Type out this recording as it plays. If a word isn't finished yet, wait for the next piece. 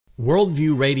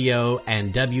Worldview Radio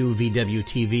and WVW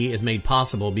TV is made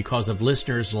possible because of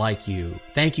listeners like you.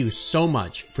 Thank you so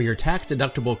much for your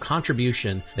tax-deductible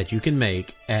contribution that you can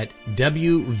make at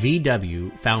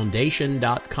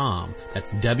wvwfoundation.com.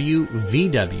 That's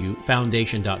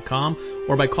wvwfoundation.com,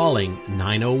 or by calling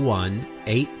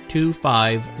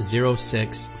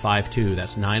 901-825-0652.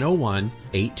 That's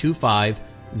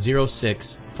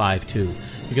 901-825-0652.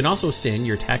 You can also send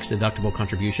your tax-deductible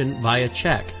contribution via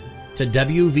check to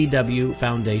WVW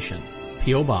Foundation,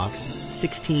 P.O. Box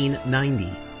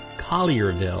 1690,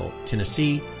 Collierville,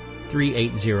 Tennessee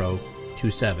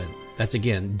 38027. That's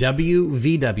again,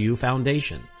 WVW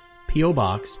Foundation, P.O.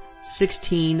 Box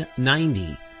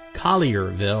 1690,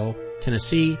 Collierville,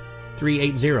 Tennessee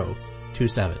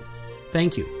 38027.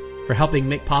 Thank you for helping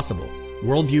make possible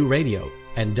Worldview Radio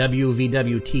and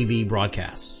WVW TV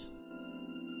broadcasts.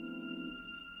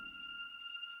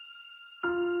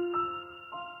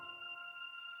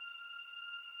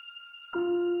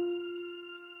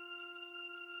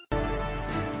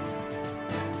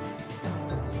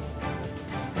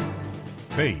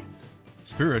 Faith,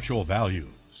 spiritual values,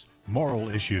 moral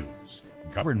issues,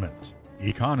 government,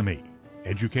 economy,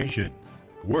 education,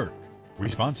 work,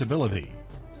 responsibility.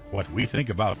 What we think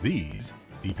about these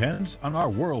depends on our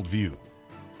worldview.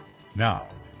 Now,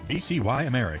 BCY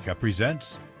America presents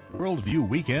Worldview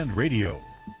Weekend Radio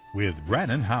with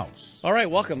Brannon Howse. All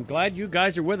right, welcome. Glad you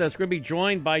guys are with us. We're going to be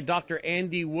joined by Dr.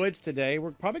 Andy Woods today.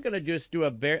 We're probably going to just do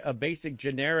a basic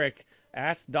generic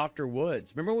Ask Dr.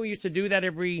 Woods. Remember we used to do that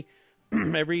every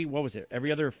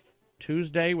other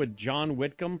Tuesday with John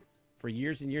Whitcomb for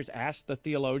years and years? Ask the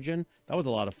Theologian. That was a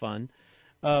lot of fun.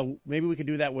 Maybe we could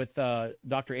do that with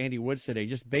Dr. Andy Woods today.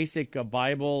 Just basic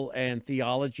Bible and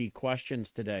theology questions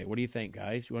today. What do you think,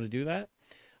 guys? You want to do that?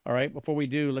 All right, before we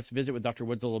do, let's visit with Dr.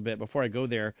 Woods a little bit. Before I go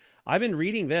there, I've been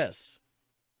reading this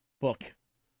book,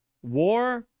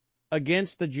 War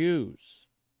Against the Jews.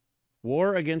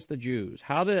 War Against the Jews.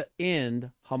 How to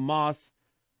End Hamas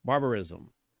Barbarism.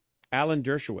 Alan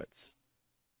Dershowitz.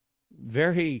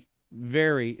 Very,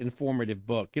 very informative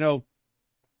book. You know,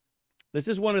 this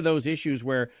is one of those issues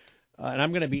where, and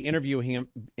I'm going to be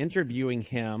interviewing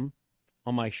him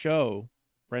on my show,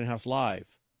 Brannon House Live,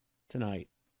 tonight.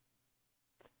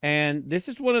 And this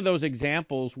is one of those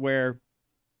examples where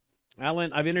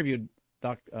I've interviewed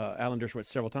Alan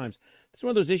Dershowitz several times. It's one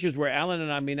of those issues where Alan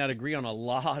and I may not agree on a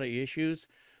lot of issues,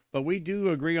 but we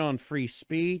do agree on free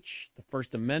speech, the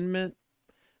First Amendment.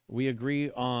 We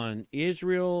agree on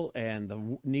Israel and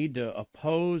the need to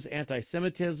oppose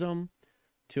anti-Semitism,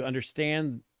 to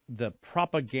understand the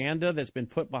propaganda that's been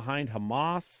put behind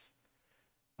Hamas.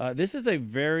 This is a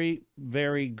very,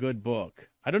 very good book.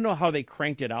 I don't know how they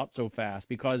cranked it out so fast,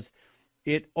 because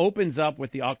it opens up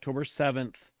with the October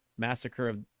 7th massacre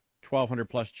of 1,200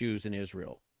 plus Jews in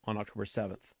Israel on October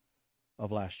 7th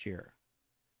of last year.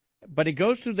 But it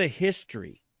goes through the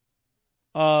history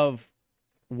of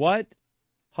what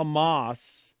Hamas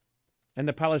and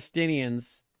the Palestinians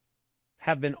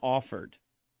have been offered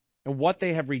and what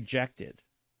they have rejected.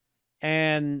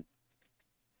 And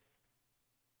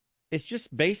it's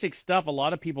just basic stuff a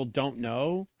lot of people don't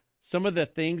know. Some of the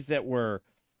things that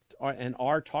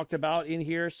are talked about in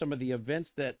here, some of the events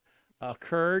that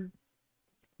occurred,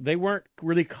 they weren't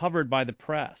really covered by the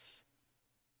press.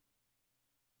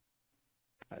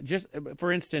 Just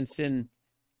for instance, in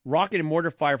rocket and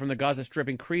mortar fire from the Gaza Strip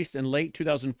increased in late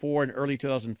 2004 and early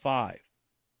 2005.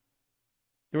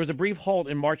 There was a brief halt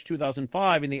in March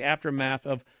 2005 in the aftermath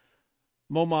of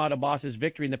Mahmoud Abbas's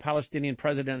victory in the Palestinian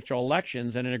presidential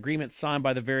elections and an agreement signed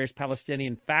by the various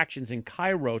Palestinian factions in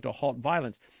Cairo to halt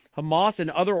violence. Hamas and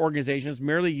other organizations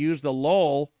merely used the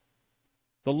lull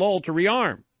to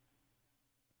rearm.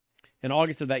 In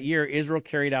August of that year, Israel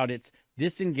carried out its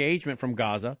disengagement from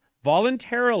Gaza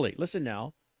voluntarily. Listen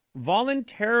now.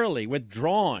 Voluntarily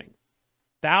withdrawing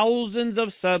thousands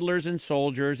of settlers and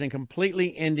soldiers and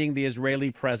completely ending the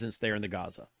Israeli presence there in the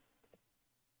Gaza.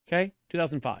 Okay,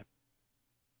 2005.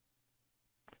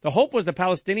 The hope was the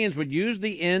Palestinians would use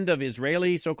the end of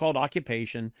Israeli so-called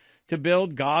occupation to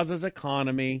build Gaza's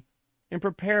economy and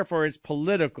prepare for its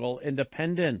political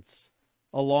independence,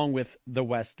 along with the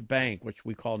West Bank, which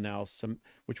we call now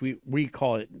we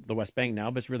call it the West Bank now,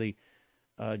 but it's really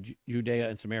Judea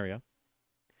and Samaria.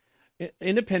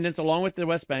 Independence, along with the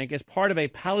West Bank, as part of a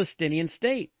Palestinian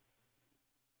state.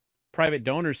 Private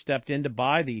donors stepped in to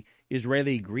buy the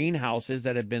Israeli greenhouses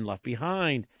that had been left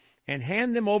behind and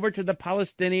hand them over to the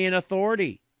Palestinian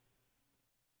Authority.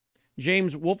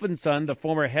 James Wolfensohn, the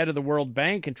former head of the World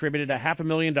Bank, contributed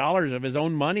 $500,000 of his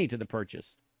own money to the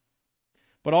purchase.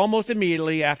 But almost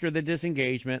immediately after the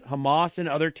disengagement, Hamas and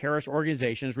other terrorist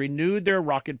organizations renewed their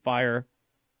rocket fire,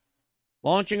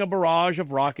 launching a barrage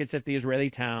of rockets at the Israeli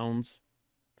towns.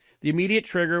 The immediate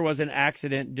trigger was an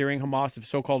accident during Hamas'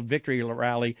 so-called victory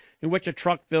rally, in which a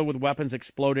truck filled with weapons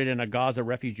exploded in a Gaza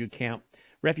refugee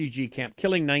camp,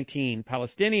 killing 19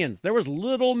 Palestinians. There was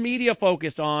little media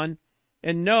focused on,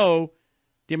 and no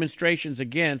demonstrations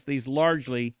against these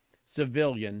largely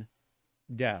civilian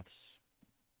deaths.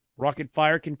 Rocket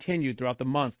fire continued throughout the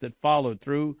months that followed,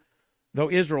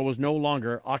 though Israel was no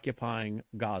longer occupying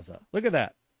Gaza. Look at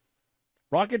that.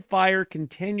 Rocket fire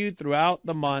continued throughout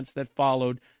the months that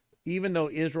followed, even though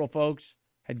Israel, folks,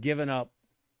 had given up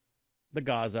the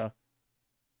Gaza,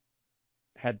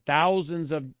 had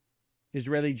thousands of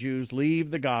Israeli Jews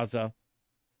leave the Gaza,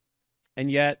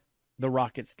 and yet the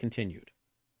rockets continued.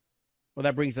 Well,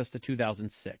 that brings us to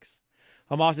 2006.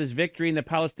 Hamas's victory in the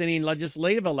Palestinian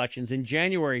legislative elections in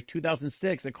January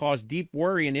 2006 that caused deep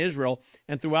worry in Israel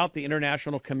and throughout the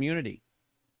international community.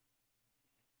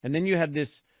 And then you had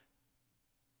this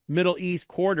Middle East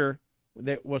quarter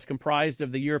that was comprised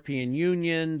of the European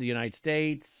Union, the United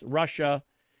States, Russia,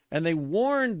 and they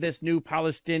warned this new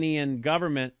Palestinian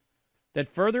government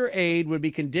that further aid would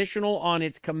be conditional on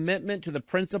its commitment to the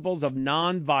principles of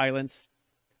nonviolence,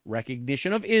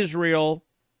 recognition of Israel,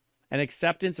 and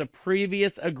acceptance of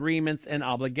previous agreements and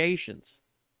obligations.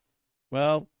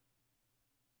 Well,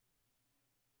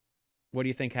 what do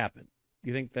you think happened?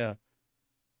 Do you think the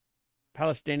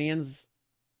Palestinians,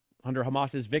 under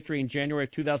Hamas's victory in January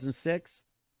of 2006,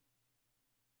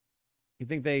 you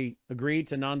think they agreed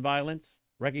to nonviolence,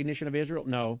 recognition of Israel?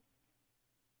 No.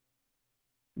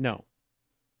 No.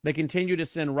 They continue to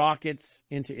send rockets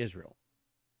into Israel.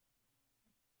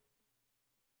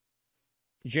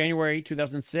 January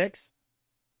 2006,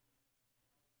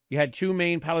 you had two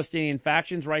main Palestinian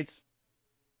factions, writes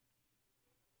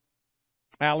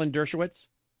Alan Dershowitz.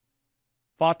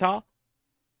 Fatah,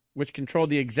 which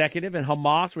controlled the executive, and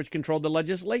Hamas, which controlled the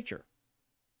legislature.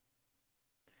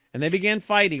 And they began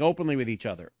fighting openly with each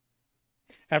other.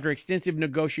 After extensive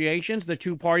negotiations, the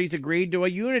two parties agreed to a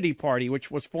unity party, which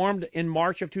was formed in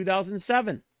March of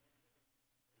 2007.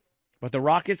 But the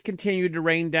rockets continued to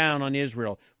rain down on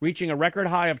Israel, reaching a record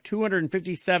high of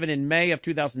 257 in May of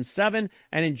 2007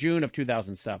 and in June of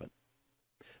 2007.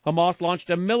 Hamas launched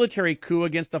a military coup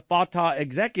against the Fatah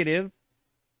executive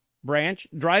branch,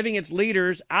 driving its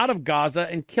leaders out of Gaza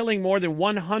and killing more than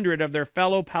 100 of their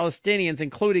fellow Palestinians,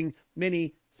 including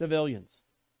many civilians.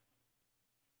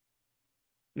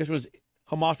 This was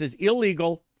Hamas's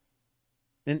illegal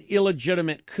and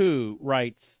illegitimate coup,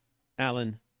 writes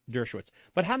Alan Dershowitz.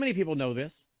 But how many people know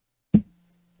this?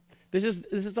 This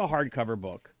is a hardcover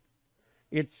book.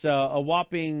 It's a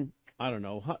whopping,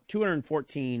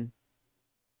 214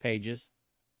 pages.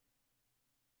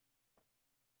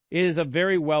 It is a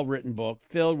very well-written book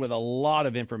filled with a lot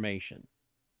of information.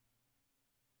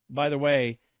 By the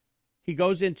way, he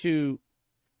goes into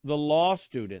the law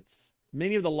students,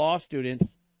 many of the law students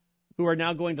who are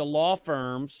now going to law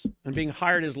firms and being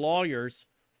hired as lawyers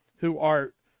who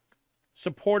are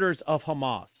supporters of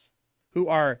Hamas, who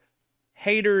are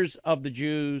haters of the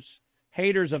Jews,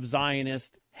 haters of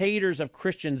Zionists, haters of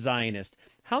Christian Zionists.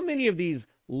 How many of these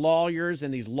lawyers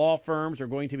and these law firms are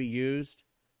going to be used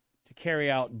to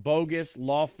carry out bogus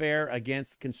lawfare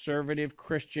against conservative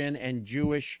Christian and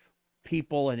Jewish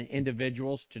people and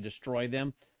individuals to destroy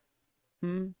them?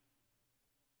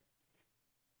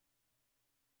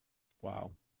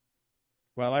 Wow.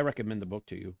 Well, I recommend the book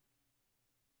to you.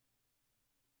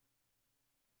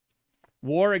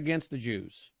 War Against the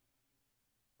Jews.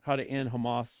 How to End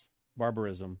Hamas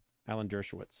Barbarism. Alan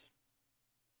Dershowitz.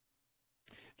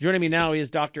 Joining me now is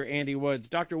Dr. Andy Woods.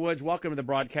 Dr. Woods, welcome to the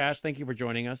broadcast. Thank you for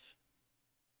joining us.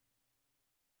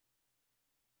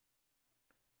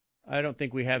 I don't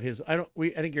think we have his. I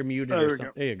think you're muted. Oh, or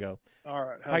something. There you go. All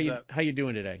right. How you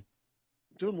doing today?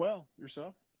 Doing well.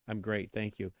 Yourself? I'm great,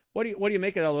 thank you. What do you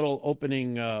make of that little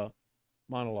opening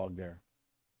monologue there?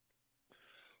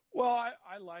 Well,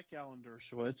 I like Alan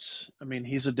Dershowitz. I mean,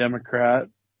 he's a Democrat.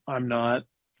 I'm not.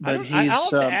 But I'll have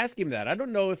to ask him that. I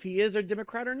don't know if he is a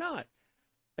Democrat or not.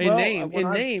 In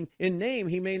name,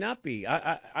 he may not be.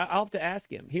 I'll have to ask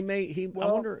him. He may. I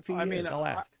wonder if he is. I'll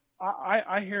ask.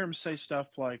 I hear him say stuff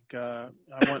like, "I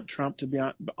want Trump to be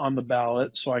on the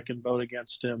ballot so I can vote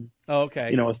against him." Oh,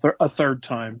 okay. A third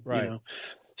time. Right.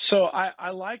 So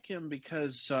I like him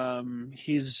because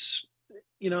he's.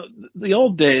 The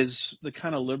old days, the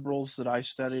kind of liberals that I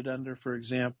studied under, for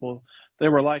example, they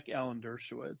were like Alan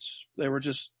Dershowitz. They were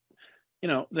just,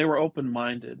 they were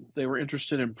open-minded. They were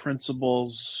interested in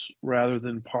principles rather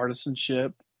than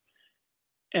partisanship.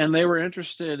 And they were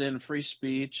interested in free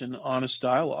speech and honest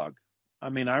dialogue. I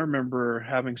mean, I remember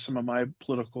having some of my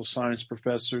political science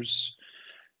professors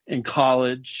in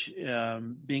college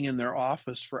being in their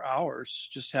office for hours,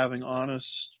 just having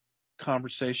honest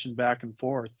conversation back and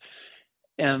forth.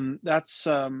 And that's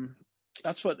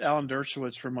what Alan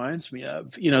Dershowitz reminds me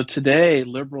of. You know, today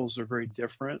liberals are very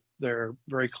different. They're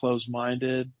very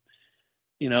closed-minded.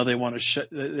 You know, they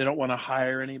don't want to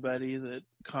hire anybody that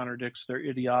contradicts their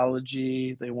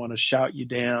ideology. They want to shout you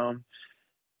down.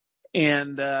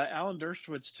 And Alan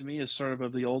Dershowitz, to me, is sort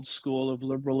of the old school of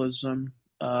liberalism.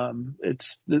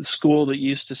 It's the school that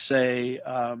used to say,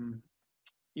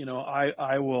 you know,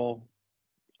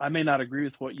 I may not agree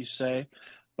with what you say,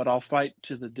 but I'll fight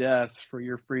to the death for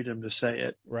your freedom to say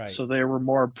it. Right. So they were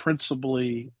more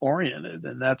principally oriented,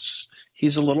 and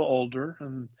he's a little older,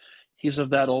 and he's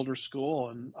of that older school,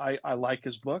 and I like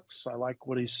his books. I like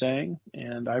what he's saying,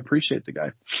 and I appreciate the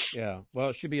guy. Yeah. Well,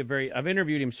 it should be I've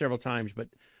interviewed him several times, but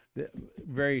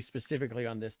very specifically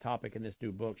on this topic in this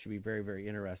new book should be very, very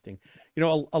interesting. You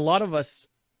know, a lot of us,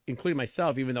 including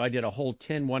myself, even though I did a whole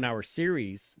 10 one-hour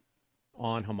series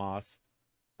on Hamas,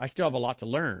 I still have a lot to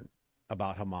learn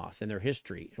about Hamas and their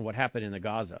history and what happened in the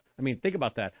Gaza. I mean, think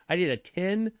about that. I did a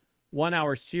 10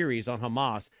 one-hour series on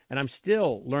Hamas, and I'm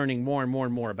still learning more and more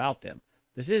and more about them.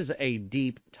 This is a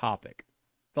deep topic.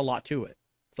 It's a lot to it.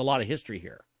 It's a lot of history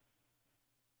here.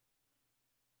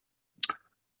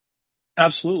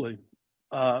 Absolutely.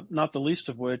 Not the least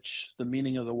of which the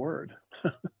meaning of the word.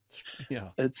 Yeah.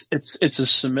 It's a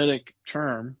Semitic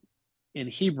term. In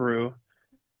Hebrew,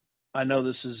 I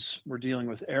know we're dealing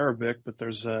with Arabic, but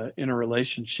there's an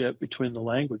interrelationship between the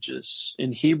languages.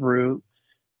 In Hebrew,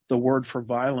 the word for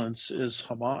violence is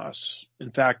Hamas.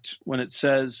 In fact, when it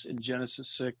says in Genesis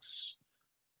 6,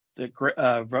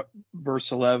 that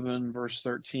verse 11, verse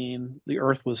 13, the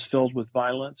earth was filled with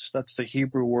violence, that's the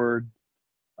Hebrew word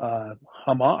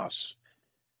Hamas.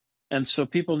 And so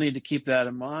people need to keep that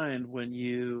in mind when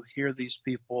you hear these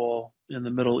people in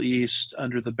the Middle East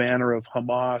under the banner of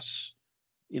Hamas,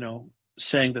 you know,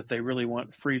 saying that they really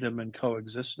want freedom and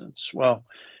coexistence. Well,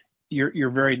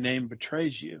 your very name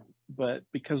betrays you. But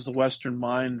because the Western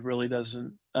mind really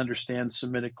doesn't understand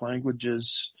Semitic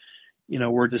languages, you know,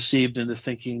 we're deceived into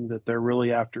thinking that they're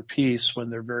really after peace when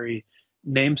their very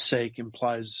namesake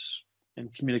implies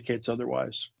and communicates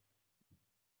otherwise.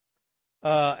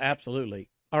 Absolutely.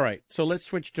 All right, so let's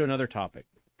switch to another topic.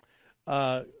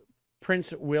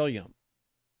 Prince William,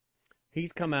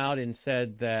 he's come out and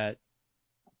said that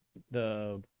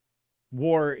the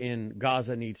war in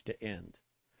Gaza needs to end.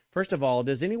 First of all,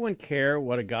 does anyone care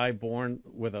what a guy born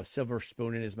with a silver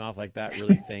spoon in his mouth like that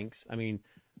really thinks? I mean,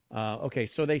 okay,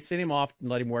 so they send him off and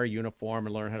let him wear a uniform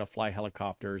and learn how to fly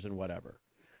helicopters and whatever.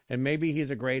 And maybe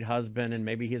he's a great husband and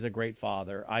maybe he's a great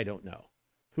father. I don't know.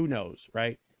 Who knows,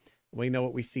 right? We know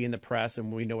what we see in the press,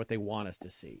 and we know what they want us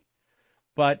to see.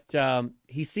 But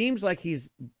he seems like he's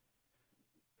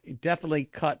definitely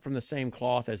cut from the same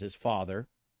cloth as his father.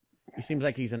 He seems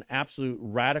like he's an absolute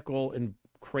radical and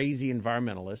crazy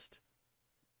environmentalist.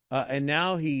 And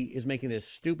now he is making this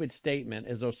stupid statement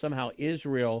as though somehow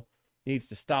Israel needs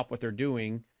to stop what they're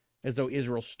doing, as though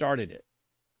Israel started it.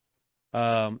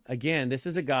 Again, this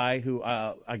is a guy who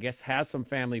I guess has some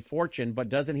family fortune, but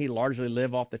doesn't he largely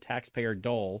live off the taxpayer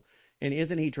dole? And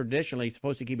isn't he traditionally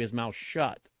supposed to keep his mouth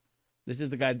shut? This is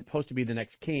the guy supposed to be the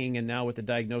next king, and now with the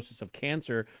diagnosis of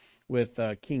cancer with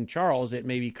King Charles, it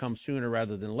may become sooner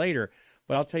rather than later.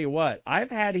 But I'll tell you what, I've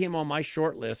had him on my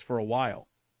short list for a while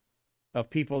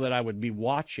of people that I would be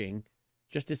watching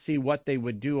just to see what they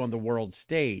would do on the world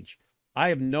stage. I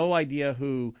have no idea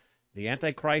who the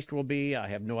Antichrist will be. I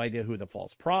have no idea who the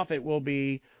false prophet will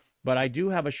be. But I do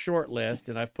have a short list,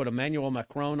 and I've put Emmanuel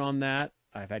Macron on that.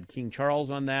 I've had King Charles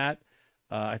on that.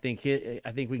 I think we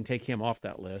can take him off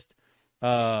that list.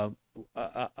 I've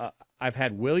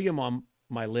had William on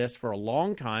my list for a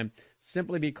long time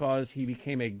simply because he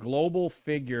became a global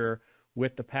figure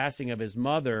with the passing of his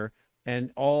mother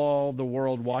and all the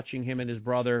world watching him and his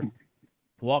brother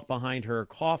walk behind her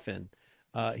coffin.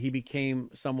 He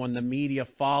became someone the media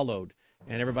followed,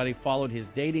 and everybody followed his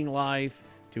dating life,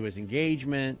 to his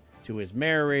engagement, to his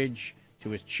marriage, to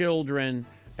his children.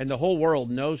 And the whole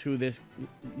world knows who this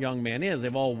young man is.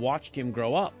 They've all watched him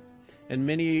grow up. And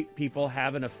many people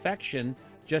have an affection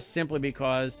just simply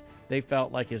because they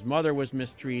felt like his mother was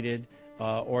mistreated,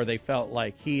 or they felt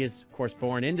like he is, of course,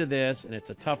 born into this, and it's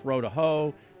a tough road to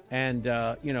hoe. And,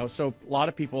 so a lot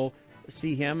of people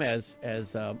see him as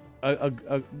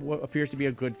what appears to be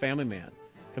a good family man,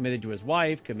 committed to his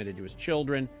wife, committed to his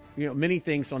children. Many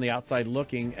things on the outside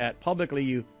looking at publicly,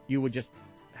 you would just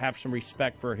have some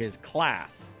respect for his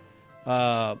class.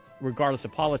 regardless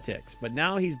of politics. But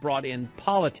now he's brought in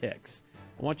politics.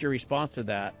 I want your response to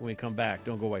that when we come back.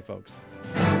 Don't go away, folks.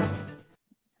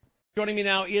 Joining me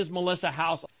now is Melissa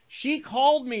Howse. She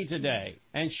called me today,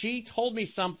 and she told me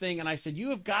something, and I said, you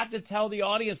have got to tell the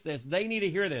audience this. They need to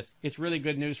hear this. It's really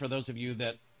good news for those of you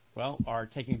that, well, are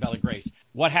taking Bella Grace.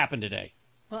 What happened today?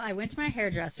 Well, I went to my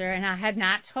hairdresser, and I had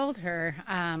not told her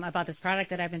about this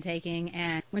product that I've been taking.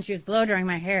 And when she was blow drying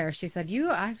my hair, she said,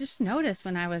 I just noticed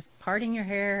when I was parting your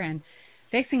hair and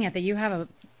fixing it that you have a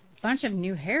bunch of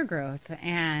new hair growth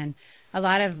and a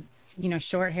lot of,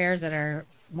 short hairs that are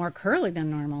more curly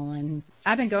than normal. And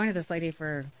I've been going to this lady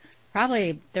for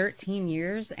probably 13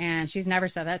 years, and she's never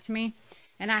said that to me.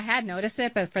 And I had noticed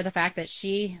it, but for the fact that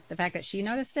she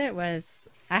noticed it was,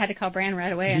 I had to call Brannon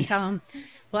right away and tell him,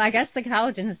 well, I guess the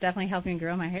collagen is definitely helping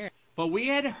grow my hair. But we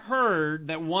had heard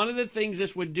that one of the things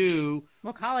this would do...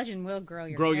 Well, collagen will grow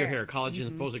your hair. Collagen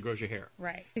supposedly grows your hair.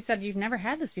 Right. She said, you've never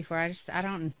had this before. I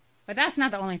don't... But that's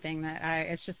not the only thing that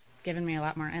it's just given me a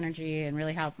lot more energy and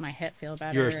really helped my hip feel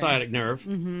better. Your sciatic nerve.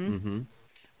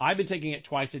 I've been taking it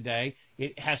twice a day.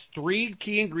 It has 3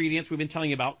 key ingredients we've been telling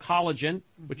you about. Collagen,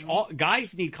 which all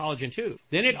guys need collagen too.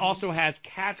 Then it also has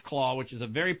cat's claw, which is a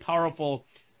very powerful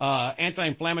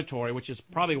anti-inflammatory, which is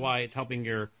probably why it's helping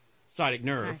your sciatic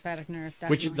nerve. Sciatic nerve,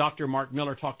 definitely. Which Dr. Mark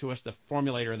Miller talked to us, the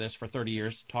formulator of this for 30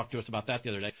 years, talked to us about that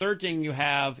the other day. Third thing you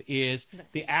have is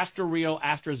the Astroreal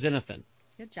Astrazenithin.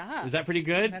 Good job. Is that pretty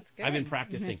good? That's good. I've been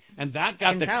practicing. And that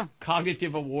got the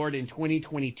Cognitive Award in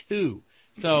 2022.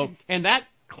 So, and that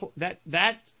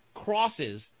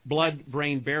crosses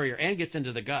blood-brain barrier and gets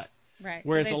into the gut. Right.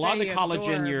 Whereas so a lot of the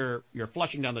collagen absorb... you're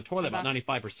flushing down the toilet about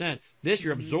 95%. This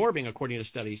you're absorbing, according to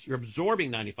studies, you're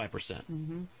absorbing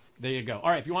 95%. There you go.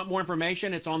 All right, if you want more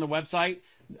information, it's on the website.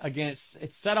 Again,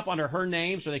 it's set up under her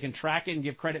name so they can track it and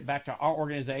give credit back to our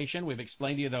organization. We've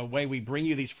explained to you the way we bring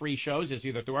you these free shows is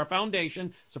either through our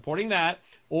foundation, supporting that,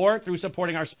 or through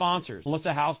supporting our sponsors.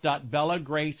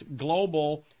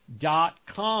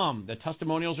 MelissaHowse.BellaGraceGlobal.com. The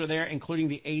testimonials are there, including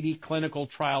the 80 clinical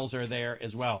trials are there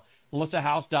as well.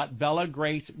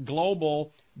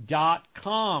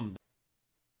 MelissaHowse.BellaGraceGlobal.com.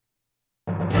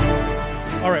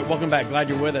 All right, welcome back. Glad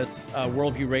you're with us.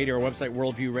 Worldview Radio, our website,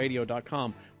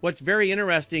 worldviewradio.com. What's very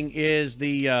interesting is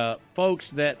the folks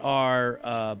that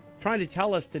are trying to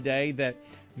tell us today that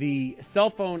the cell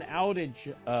phone outage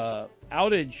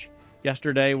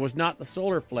yesterday was not the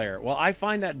solar flare. Well, I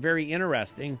find that very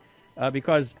interesting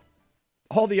because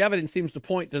all the evidence seems to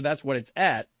point to that's what it's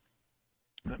at.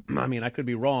 I mean, I could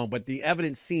be wrong, but the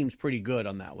evidence seems pretty good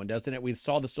on that one, doesn't it? We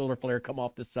saw the solar flare come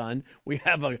off the sun. We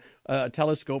have a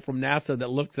telescope from NASA that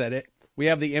looks at it. We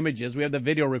have the images. We have the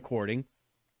video recording.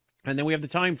 And then we have the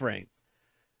time frame.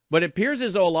 But it appears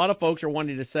as though a lot of folks are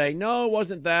wanting to say, no, it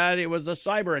wasn't that. It was a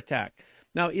cyber attack.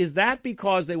 Now, is that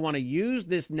because they want to use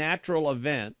this natural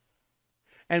event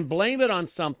and blame it on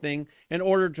something in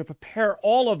order to prepare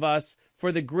all of us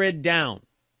for the grid down?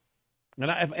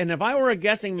 And if I were a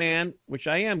guessing man, which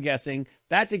I am guessing,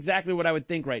 that's exactly what I would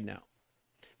think right now.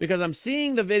 Because I'm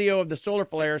seeing the video of the solar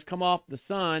flares come off the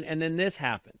sun, and then this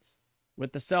happens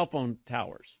with the cell phone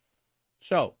towers.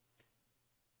 So,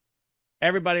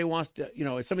 everybody wants to,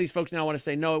 some of these folks now want to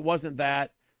say, no, it wasn't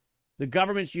that. The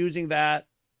government's using that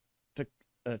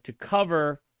to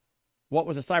cover what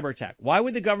was a cyber attack. Why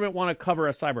would the government want to cover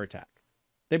a cyber attack?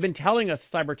 They've been telling us a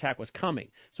cyber attack was coming.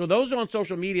 So those on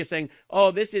social media saying,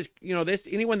 oh, this is,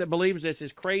 anyone that believes this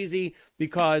is crazy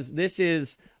because this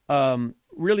is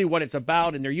really what it's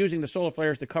about and they're using the solar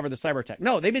flares to cover the cyber attack.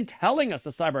 No, they've been telling us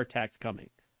the cyber attack's coming.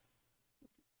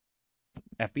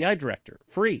 FBI director,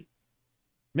 free.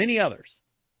 Many others.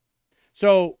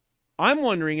 So I'm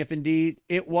wondering if indeed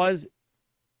it was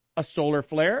a solar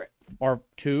flare or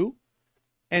two,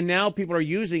 and now people are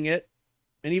using it,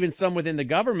 and even some within the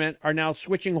government are now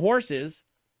switching horses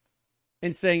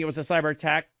and saying it was a cyber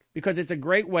attack because it's a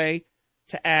great way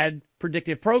to add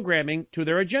predictive programming to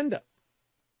their agenda.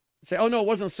 Say, oh, no, it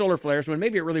wasn't solar flares, when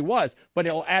maybe it really was, but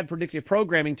it'll add predictive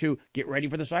programming to get ready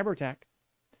for the cyber attack.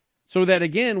 So that,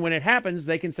 again, when it happens,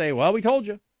 they can say, well, we told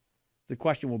you. The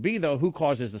question will be, though, who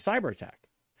causes the cyber attack?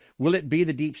 Will it be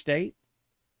the deep state?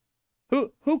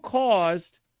 Who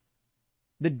caused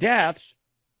the deaths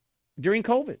during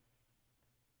COVID?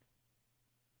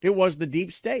 It was the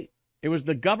deep state. It was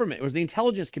the government. It was the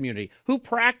intelligence community. Who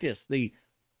practiced the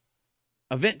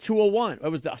Event 201? It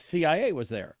was the CIA was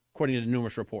there, according to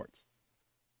numerous reports.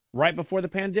 Right before the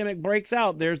pandemic breaks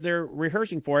out, they're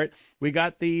rehearsing for it. We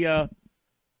got the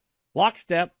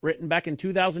lockstep written back in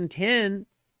 2010.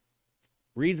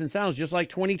 Reads and sounds just like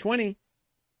 2020.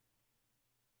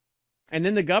 And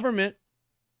then the government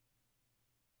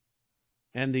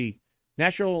and the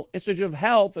National Institute of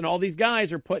Health and all these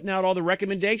guys are putting out all the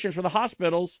recommendations for the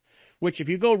hospitals, which if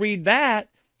you go read that,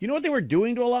 you know what they were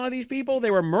doing to a lot of these people? They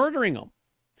were murdering them.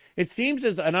 It seems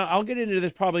as, and I'll get into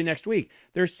this probably next week,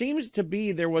 there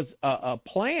was a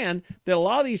plan that a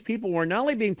lot of these people were not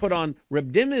only being put on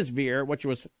remdesivir, which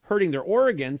was hurting their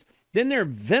organs, then they're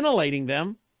ventilating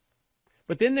them,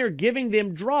 but then they're giving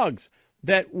them drugs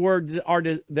that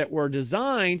were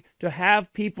designed to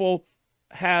have people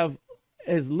have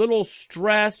as little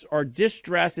stress or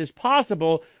distress as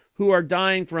possible who are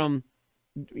dying from,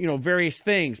 various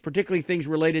things, particularly things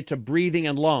related to breathing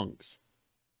and lungs.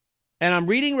 And I'm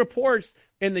reading reports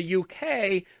in the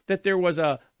UK that there was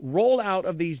a rollout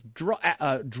of these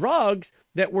drugs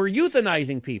that were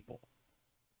euthanizing people.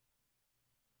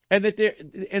 And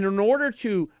and in order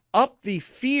to up the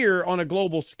fear on a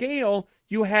global scale,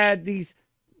 you had the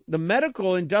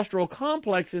medical industrial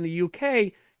complex in the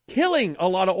UK killing a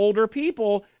lot of older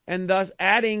people and thus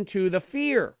adding to the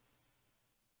fear.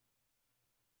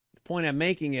 The point I'm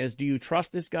making is, do you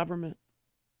trust this government?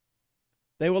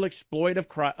 They will exploit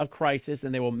a crisis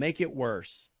and they will make it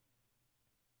worse.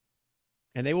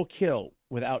 And they will kill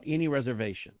without any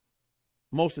reservation.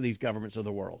 Most of these governments of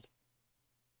the world.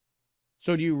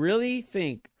 So do you really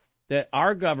think that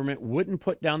our government wouldn't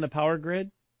put down the power grid?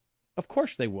 Of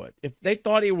course they would. If they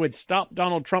thought it would stop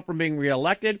Donald Trump from being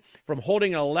reelected, from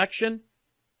holding an election,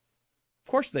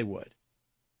 of course they would.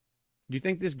 Do you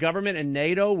think this government and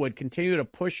NATO would continue to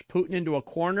push Putin into a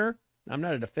corner? I'm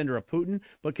not a defender of Putin,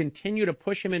 but continue to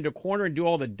push him into a corner and do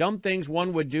all the dumb things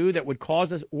one would do that would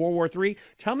cause us World War III?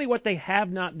 Tell me what they have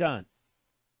not done.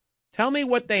 Tell me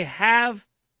what they have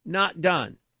not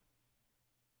done.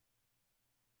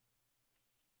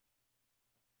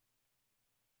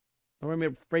 Or let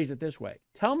me phrase it this way.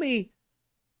 Tell me,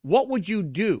 what would you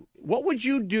do? What would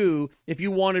you do if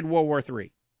you wanted World War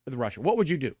III with Russia? What would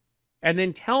you do? And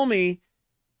then tell me,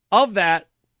 of that,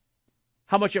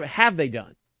 how much of it have they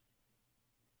done?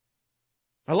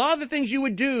 A lot of the things you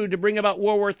would do to bring about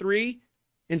World War III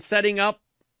in setting up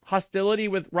hostility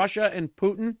with Russia and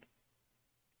Putin,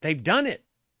 they've done it.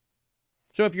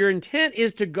 So if your intent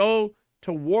is to go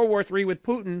to World War III with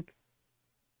Putin,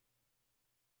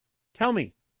 tell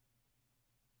me,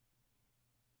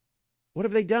 what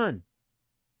have they done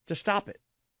to stop it?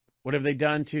 What have they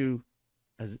done to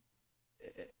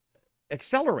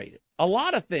accelerate it? A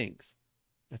lot of things.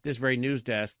 At this very news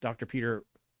desk, Dr. Peter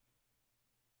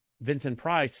Vincent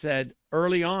Price said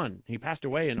early on, he passed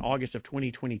away in August of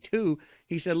 2022,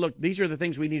 he said, look, these are the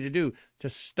things we need to do to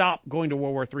stop going to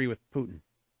World War III with Putin.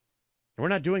 And we're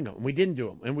not doing them. We didn't do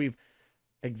them. And we've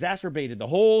exacerbated the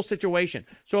whole situation.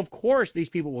 So, of course, these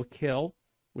people will kill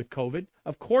with COVID.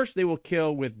 Of course, they will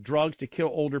kill with drugs to kill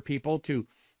older people,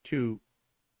 to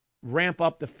ramp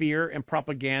up the fear and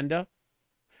propaganda.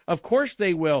 Of course,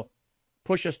 they will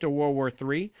push us to World War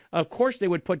III. Of course, they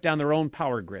would put down their own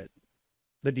power grid,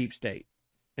 the deep state,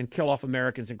 and kill off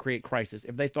Americans and create crisis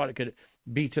if they thought it could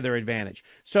be to their advantage.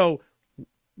 So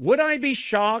would I be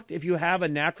shocked if you have a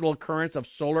natural occurrence of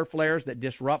solar flares that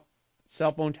disrupt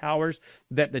cell phone towers,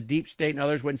 that the deep state and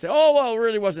others wouldn't say, oh, well, it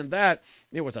really wasn't that.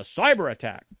 It was a cyber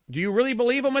attack. Do you really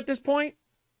believe them at this point?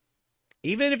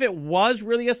 Even if it was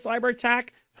really a cyber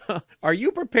attack, are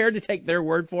you prepared to take their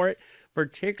word for it?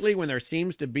 Particularly when there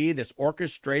seems to be this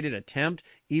orchestrated attempt,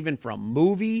 even from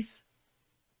movies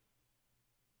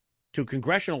to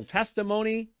congressional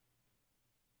testimony,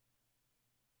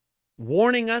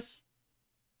 warning us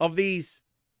of these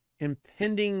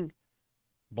impending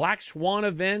black swan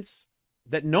events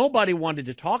that nobody wanted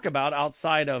to talk about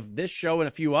outside of this show and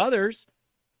a few others.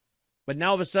 But now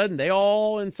all of a sudden, they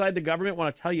all inside the government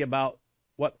want to tell you about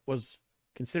what was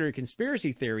considered a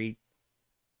conspiracy theory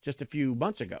just a few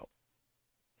months ago.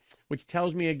 Which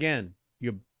tells me again,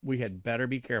 we had better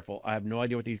be careful. I have no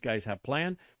idea what these guys have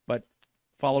planned, but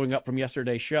following up from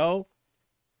yesterday's show,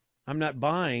 I'm not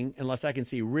buying unless I can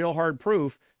see real hard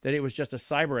proof that it was just a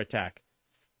cyber attack.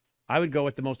 I would go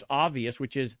with the most obvious,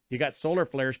 which is you got solar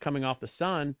flares coming off the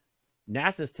sun.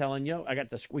 NASA's telling you,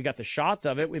 we got the shots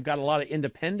of it. We've got a lot of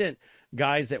independent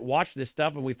guys that watch this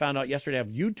stuff, and we found out yesterday have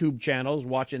YouTube channels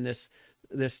watching this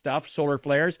stuff, solar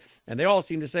flares, and they all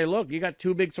seem to say, look, you got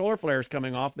two big solar flares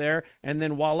coming off there, and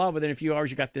then voila, within a few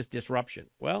hours you got this disruption.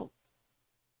 Well,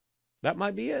 that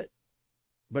might be it.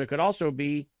 But it could also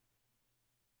be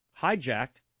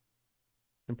hijacked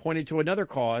and pointed to another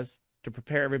cause to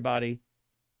prepare everybody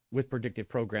with predictive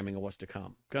programming of what's to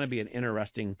come. Going to be an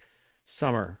interesting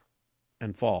summer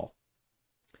and fall.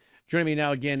 Joining me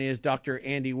now again is Dr.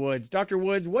 Andy Woods. Dr.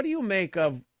 Woods, what do you make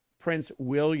of Prince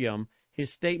William,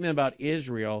 his statement about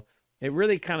Israel? It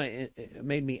really kind of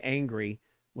made me angry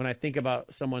when I think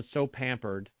about someone so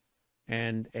pampered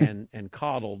and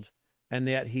coddled, and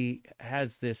yet he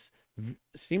has this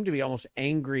seem to be almost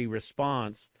angry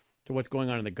response to what's going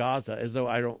on in the Gaza, as though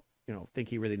I don't, think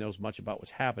he really knows much about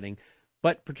what's happening.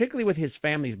 But particularly with his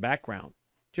family's background,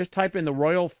 just type in the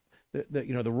royal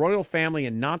family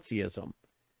and Nazism.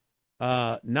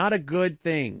 Not a good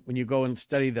thing when you go and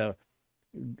study the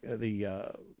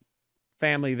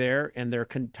family there and their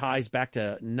ties back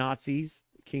to Nazis.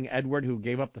 King Edward, who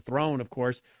gave up the throne, of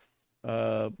course.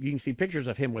 You can see pictures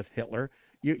of him with Hitler.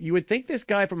 You would think this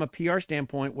guy, from a PR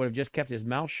standpoint, would have just kept his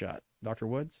mouth shut. Dr.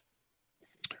 Woods?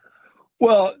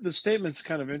 Well, the statement's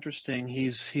kind of interesting.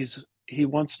 He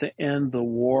wants to end the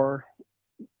war,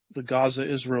 the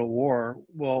Gaza-Israel war.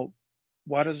 Well,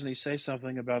 why doesn't he say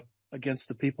something against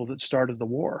the people that started the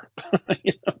war?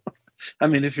 I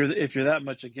mean, if you're that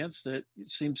much against it,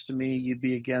 it seems to me you'd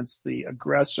be against the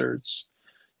aggressors,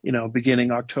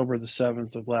 beginning October the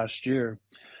 7th of last year.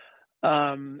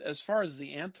 As far as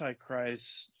the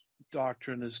Antichrist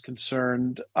doctrine is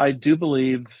concerned, I do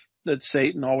believe that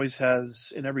Satan always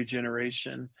has, in every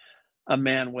generation, a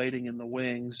man waiting in the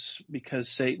wings, because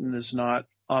Satan is not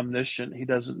omniscient. He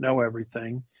doesn't know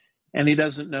everything, and he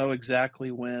doesn't know exactly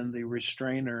when the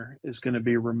restrainer is going to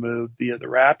be removed via the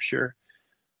rapture.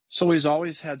 So he's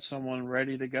always had someone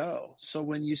ready to go. So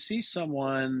when you see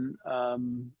someone,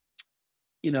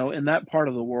 in that part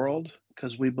of the world,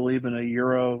 because we believe in a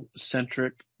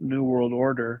Eurocentric New World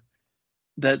Order,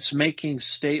 that's making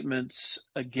statements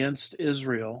against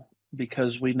Israel,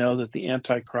 because we know that the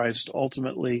Antichrist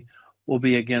ultimately will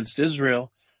be against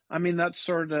Israel. I mean, that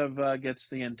sort of gets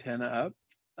the antenna up.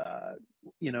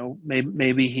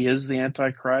 Maybe he is the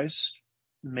Antichrist.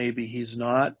 Maybe he's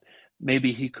not.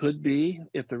 Maybe he could be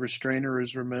if the restrainer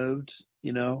is removed,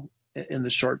 in the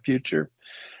short future.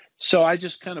 So I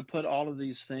just kind of put all of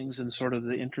these things in sort of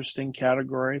the interesting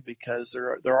category, because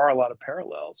there are a lot of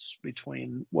parallels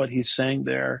between what he's saying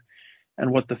there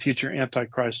and what the future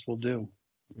Antichrist will do.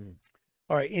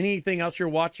 All right. Anything else you're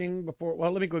watching before?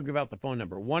 Well, let me go give out the phone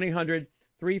number.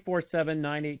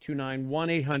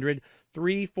 1-800-347-9829.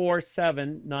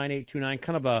 1-800-347-9829.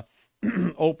 Kind of a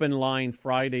open line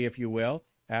Friday, if you will.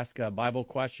 Ask a Bible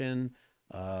question,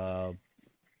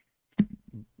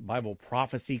 Bible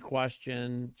prophecy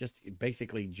question, just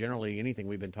basically generally anything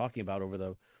we've been talking about over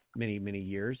the many, many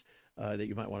years that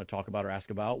you might want to talk about or ask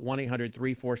about.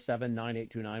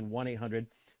 1-800-347-9829.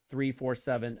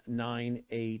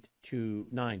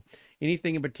 1-800-347-9829.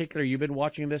 Anything in particular you've been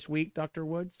watching this week, Dr.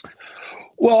 Woods?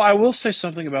 Well, I will say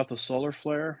something about the solar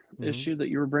flare issue that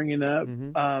you were bringing up.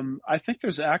 I think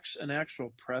there's an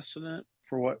actual precedent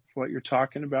for what you're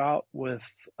talking about with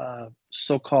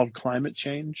so-called climate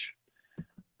change.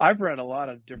 I've read a lot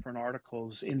of different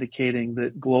articles indicating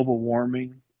that global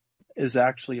warming is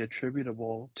actually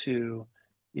attributable to,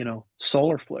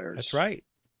 solar flares. That's right.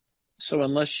 So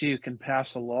unless you can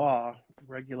pass a law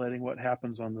regulating what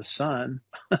happens on the sun,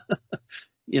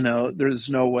 there's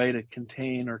no way to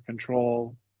contain or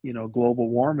control, global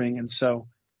warming. And so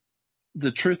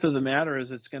the truth of the matter is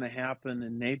it's going to happen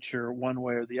in nature one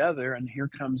way or the other. And here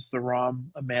comes the Rahm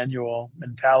Emanuel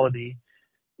mentality,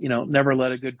 never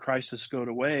let a good crisis go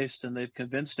to waste. And they've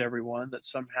convinced everyone that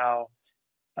somehow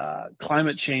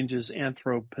climate change is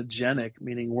anthropogenic,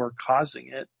 meaning we're causing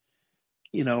it,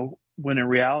 when in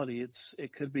reality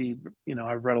it could be,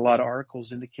 I've read a lot of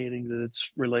articles indicating that it's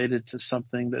related to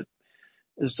something that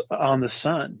is on the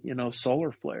sun,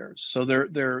 solar flares. So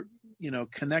they're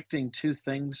connecting two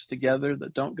things together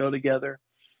that don't go together,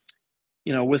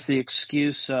 with the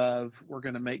excuse of we're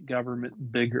going to make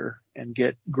government bigger and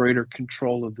get greater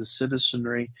control of the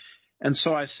citizenry. And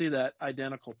so I see that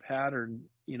identical pattern,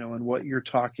 in what you're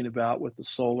talking about with the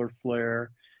solar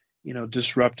flare,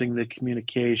 disrupting the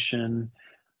communication.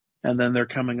 And then they're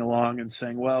coming along and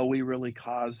saying, well, we really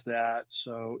caused that,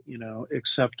 so,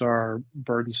 accept our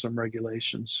burdensome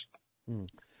regulations.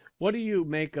 What do you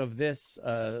make of this?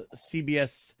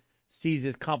 CBS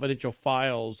seizes confidential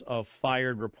files of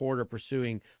fired reporter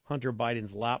pursuing Hunter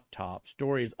Biden's laptop.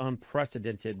 Story is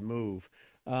unprecedented move.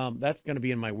 That's going to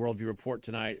be in my Worldview report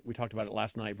tonight. We talked about it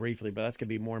last night briefly, but that's going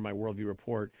to be more in my Worldview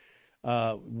report.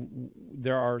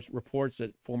 There are reports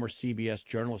that former CBS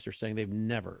journalists are saying they've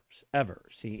never, ever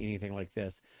seen anything like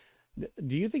this.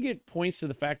 Do you think it points to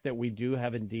the fact that we do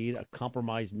have indeed a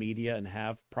compromised media, and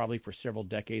have probably for several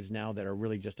decades now, that are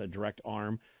really just a direct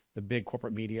arm? The big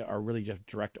corporate media are really just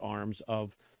direct arms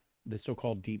of the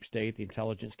so-called deep state, the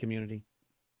intelligence community?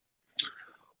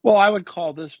 Well, I would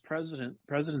call this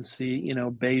presidency,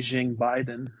 Beijing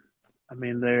Biden. I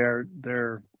mean, they're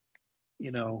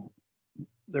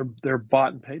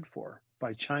bought and paid for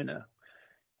by China.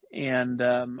 And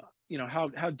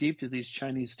how deep do these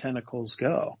Chinese tentacles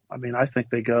go? I mean, I think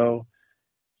they go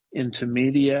into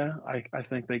media. I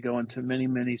think they go into many,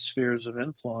 many spheres of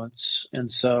influence. And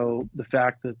so the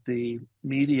fact that the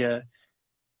media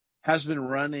has been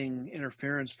running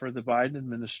interference for the Biden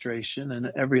administration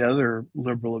and every other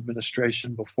liberal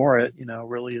administration before it,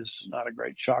 really is not a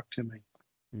great shock to me.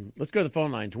 Let's go to the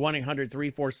phone lines,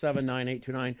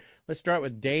 1-800-347-9829. Let's start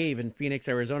with Dave in Phoenix,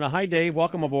 Arizona. Hi, Dave.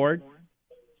 Welcome aboard.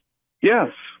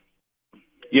 Yes.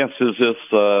 Yes, is this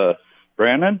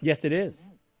Brannon? Yes, it is.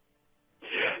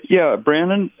 Yeah,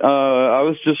 Brannon, I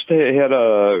was just had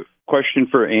a question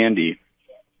for Andy.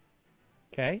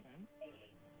 Okay.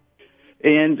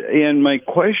 And my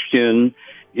question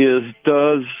is,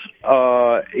 does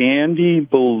Andy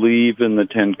believe in the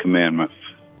Ten Commandments?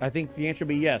 I think the answer would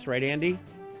be yes, right, Andy?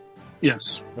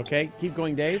 Yes. Okay, keep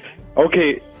going, Dave.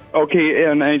 Okay,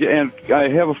 and I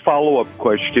have a follow-up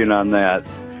question on that.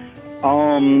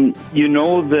 You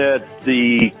know that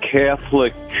the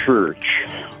Catholic Church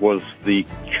was the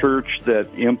church that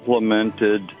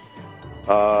implemented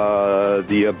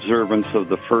the observance of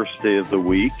the first day of the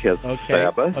week as the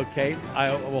Sabbath. Okay,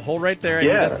 I will hold right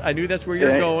there. I knew that's where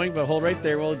you're going, but hold right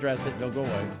there. We'll address it. Don't go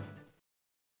away.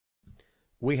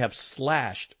 We have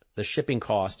slashed the shipping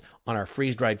cost on our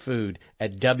freeze-dried food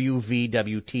at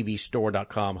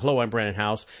wvwtvstore.com. Hello, I'm Brannon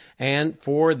Howse, and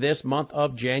for this month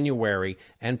of January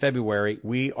and February,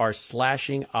 we are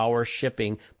slashing our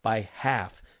shipping by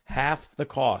half the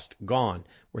cost, gone.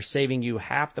 We're saving you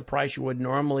half the price you would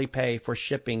normally pay for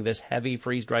shipping this heavy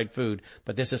freeze-dried food,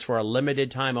 but this is for a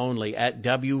limited time only at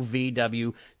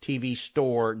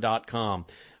wvwtvstore.com.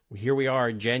 Here we are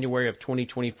in January of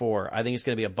 2024. I think it's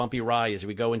going to be a bumpy ride as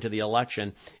we go into the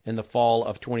election in the fall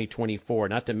of 2024,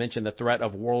 not to mention the threat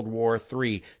of World War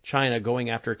III, China going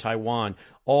after Taiwan,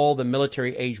 all the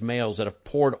military-age males that have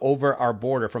poured over our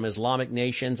border from Islamic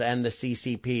nations and the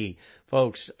CCP.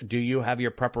 Folks, do you have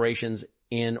your preparations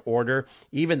in order?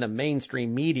 Even the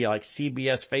mainstream media like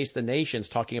CBS Face the Nation's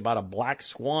talking about a black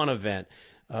swan event.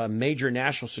 A major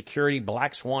national security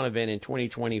black swan event in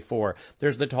 2024.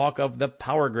 There's the talk of the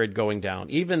power grid going down.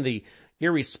 Even the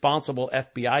irresponsible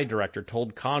FBI director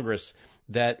told Congress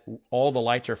that all the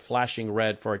lights are flashing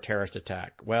red for a terrorist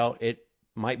attack. Well, it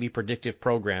might be predictive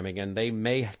programming, and they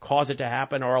may cause it to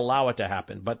happen or allow it to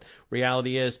happen. But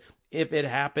reality is, if it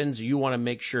happens, you want to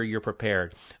make sure you're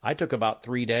prepared. I took about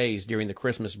 3 days during the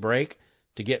Christmas break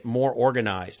to get more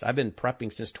organized. I've been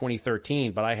prepping since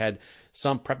 2013, but I had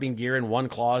some prepping gear in one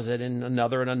closet and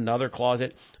another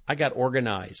closet. I got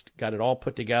organized, got it all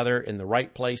put together in the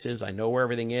right places. I know where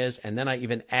everything is, and then I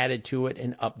even added to it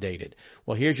and updated.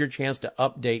 Well, here's your chance to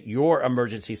update your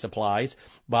emergency supplies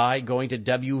by going to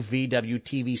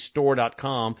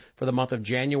wvwtvstore.com for the month of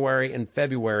January and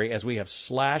February, as we have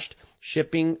slashed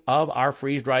shipping of our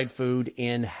freeze-dried food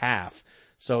in half.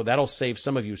 So that'll save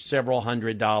some of you several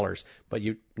 $100s, but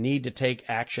you need to take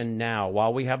action now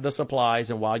while we have the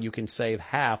supplies and while you can save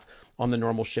half on the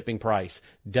normal shipping price.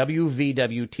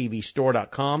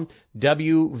 wvwtvstore.com,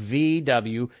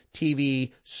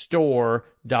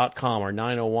 wvwtvstore.com, or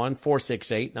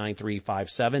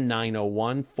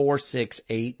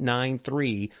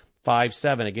 901-468-9357,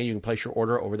 901-468-9357. Again, you can place your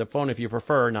order over the phone if you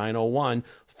prefer,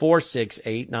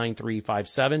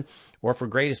 901-468-9357. Or for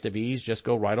greatest of ease, just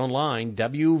go right online,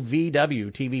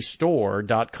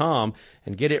 wvwtvstore.com,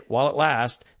 and get it while it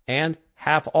lasts and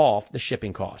half off the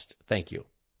shipping cost. Thank you.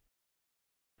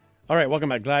 All right, welcome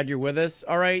back. Glad you're with us.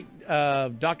 All right,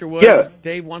 Dr. Woods,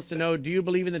 Dave wants to know, do you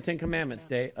believe in the Ten Commandments,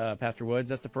 Pastor Woods?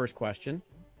 That's the first question.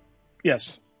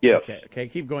 Yes. Yes. Okay,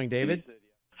 keep going, David.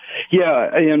 Yeah,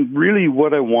 and really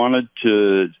what I wanted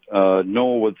to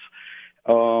know was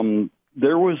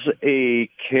there was a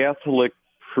Catholic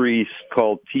priest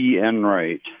called T.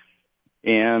 Enright,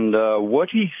 and what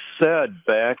he said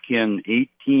back in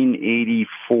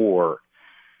 1884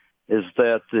 is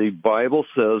that the Bible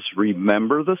says,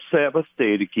 remember the Sabbath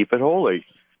day to keep it holy.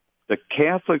 The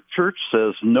Catholic Church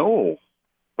says, no,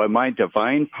 by my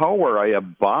divine power I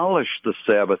abolish the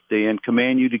Sabbath day and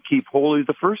command you to keep holy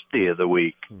the first day of the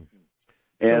week.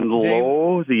 And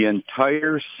lo, the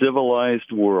entire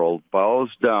civilized world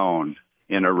bows down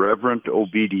in a reverent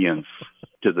obedience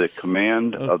to the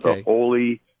command of the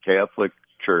Holy Catholic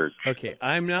Church. Okay,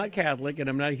 I'm not Catholic, and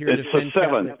I'm not here to defend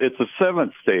Catholic. It's the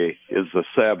seventh day is the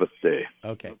Sabbath day.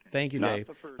 Okay, thank you, Dave.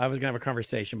 I was going to have a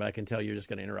conversation, but I can tell you're just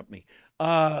going to interrupt me.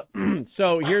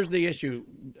 So here's the issue,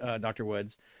 Dr.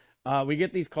 Woods. We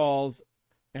get these calls,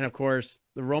 and of course,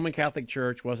 the Roman Catholic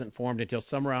Church wasn't formed until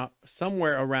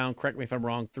somewhere around, correct me if I'm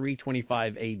wrong,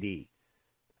 325 AD,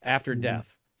 after death.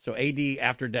 So AD,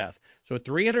 after death. So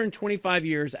 325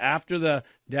 years after the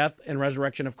death and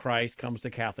resurrection of Christ comes the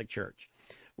Catholic Church.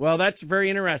 Well, that's very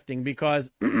interesting because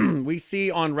we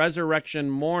see on resurrection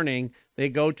morning, they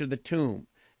go to the tomb,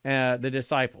 the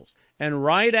disciples. And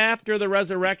right after the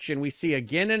resurrection, we see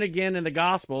again and again in the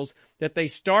Gospels that they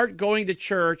start going to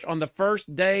church on the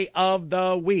first day of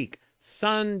the week,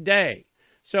 Sunday.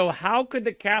 So how could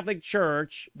the Catholic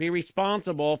Church be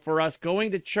responsible for us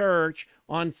going to church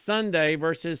on Sunday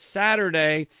versus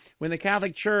Saturday when the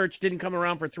Catholic Church didn't come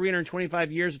around for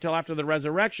 325 years until after the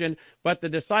resurrection, but the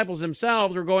disciples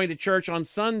themselves were going to church on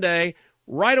Sunday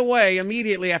right away,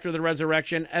 immediately after the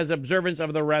resurrection, as observance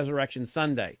of the Resurrection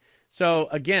Sunday? So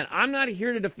again, I'm not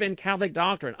here to defend Catholic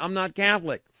doctrine. I'm not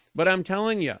Catholic, but I'm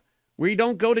telling you, we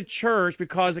don't go to church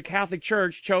because the Catholic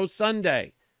Church chose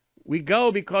Sunday. We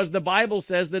go because the Bible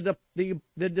says that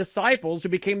the disciples who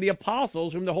became the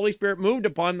apostles, whom the Holy Spirit moved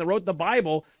upon, that wrote the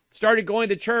Bible, started going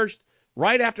to church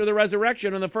right after the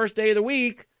resurrection on the first day of the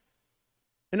week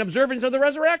in observance of the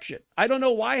resurrection. I don't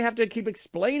know why I have to keep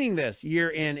explaining this year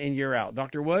in and year out.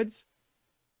 Dr. Woods?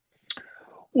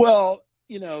 Well,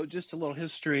 just a little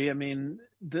history. I mean,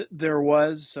 there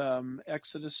was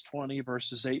Exodus 20,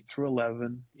 verses 8 through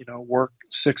 11, work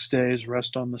 6 days,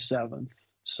 rest on the seventh.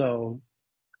 So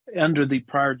under the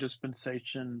prior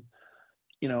dispensation,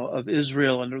 of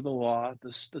Israel under the law,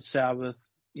 the Sabbath,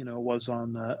 was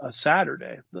on a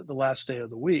Saturday, the last day of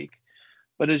the week.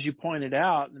 But as you pointed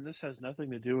out, and this has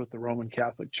nothing to do with the Roman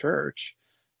Catholic Church,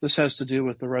 this has to do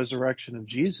with the resurrection of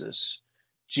Jesus.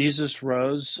 Jesus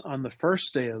rose on the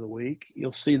first day of the week.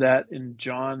 You'll see that in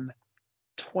John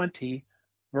 20,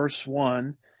 verse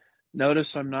 1.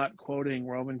 Notice I'm not quoting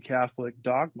Roman Catholic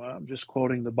dogma. I'm just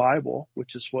quoting the Bible,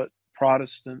 which is what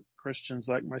Protestant Christians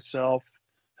like myself,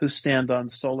 who stand on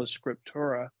sola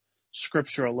scriptura,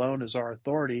 Scripture alone is our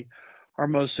authority, are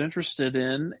most interested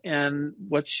in. And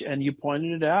you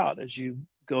pointed it out, as you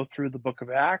go through the book of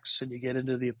Acts and you get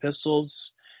into the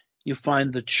epistles, you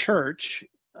find the church,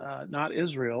 not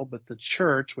Israel, but the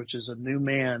church, which is a new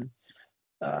man,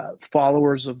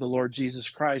 followers of the Lord Jesus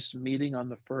Christ, meeting on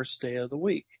the first day of the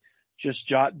week. Just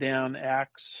jot down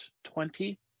Acts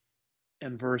 20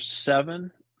 and verse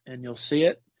 7, and you'll see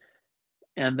it.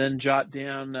 And then jot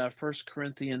down 1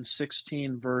 Corinthians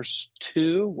 16, verse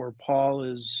 2, where Paul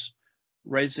is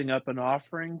raising up an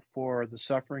offering for the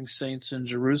suffering saints in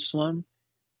Jerusalem.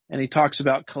 And he talks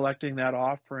about collecting that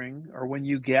offering, or when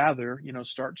you gather,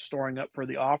 start storing up for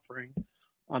the offering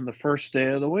on the first day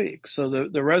of the week. So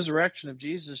the resurrection of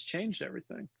Jesus changed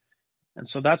everything. And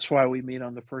so that's why we meet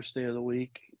on the first day of the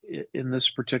week in this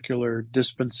particular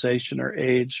dispensation or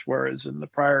age, whereas in the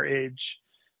prior age,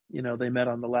 they met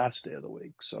on the last day of the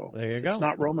week. So there you go. It's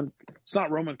not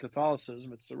Roman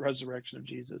Catholicism. It's the resurrection of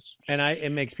Jesus. And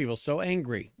it makes people so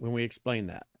angry when we explain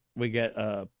that. We get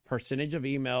a percentage of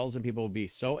emails and people will be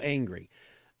so angry.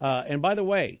 And by the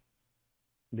way,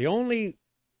 the only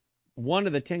one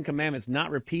of the 10 Commandments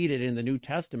not repeated in the New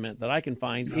Testament that I can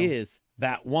find is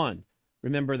that one.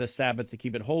 Remember the Sabbath to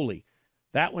keep it holy.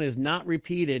 That one is not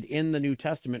repeated in the New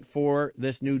Testament for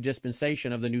this new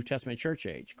dispensation of the New Testament church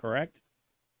age, correct?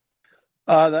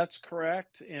 That's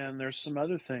correct. And there's some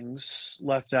other things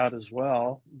left out as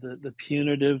well. The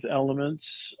punitive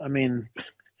elements. I mean,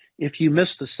 if you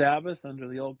miss the Sabbath under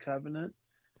the Old Covenant,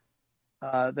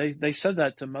 they said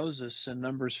that to Moses in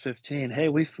Numbers 15. Hey,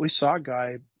 we saw a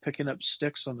guy picking up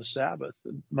sticks on the Sabbath.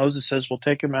 And Moses says, we'll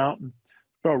take him out and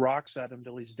throw rocks at him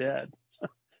till he's dead.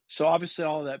 So obviously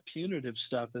all of that punitive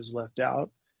stuff is left out.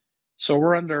 So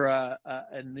we're under a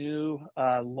new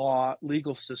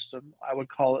legal system. I would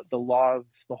call it the law of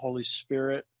the Holy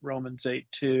Spirit, Romans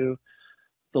 8:2,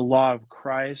 the law of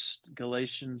Christ,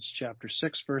 Galatians chapter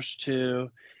 6, verse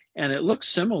 2. And it looks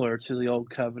similar to the Old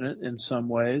Covenant in some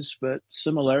ways, but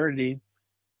similarity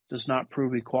does not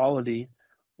prove equality.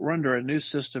 We're under a new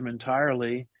system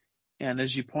entirely. And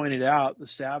as you pointed out, the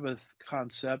Sabbath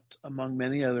concept, among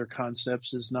many other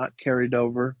concepts, is not carried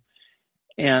over.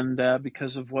 And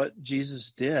because of what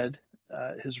Jesus did,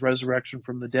 his resurrection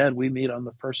from the dead, we meet on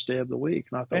the first day of the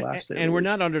week, not the last day. And we're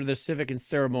not under the civic and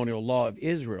ceremonial law of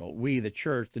Israel. We, the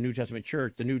church, the New Testament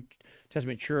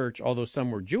church, although some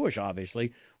were Jewish,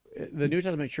 obviously, the New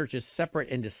Testament church is separate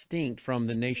and distinct from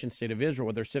the nation state of Israel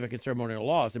with their civic and ceremonial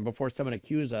laws. And before someone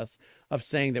accuses us of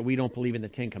saying that we don't believe in the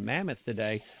Ten Commandments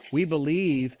today, we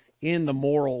believe in the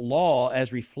moral law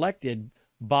as reflected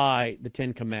by the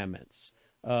Ten Commandments.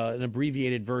 An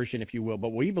abbreviated version, if you will,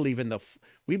 but we believe in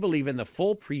the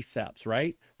full precepts,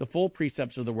 right? The full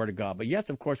precepts of the Word of God. But yes,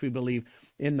 of course, we believe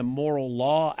in the moral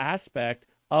law aspect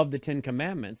of the Ten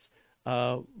Commandments.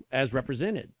 as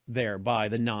represented there by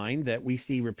the 9 that we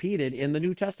see repeated in the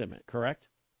New Testament, correct?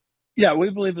 Yeah, we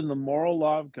believe in the moral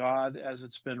law of God as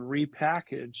it's been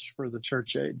repackaged for the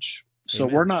church age. So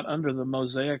Amen. we're not under the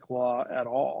Mosaic law at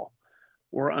all.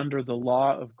 We're under the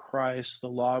law of Christ, the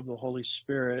law of the Holy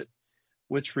Spirit,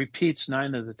 which repeats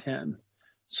 9 of the 10.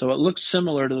 So it looks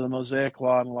similar to the Mosaic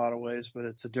law in a lot of ways, but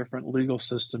it's a different legal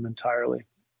system entirely.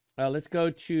 Let's go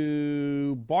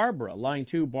to Barbara, line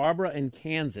 2. Barbara in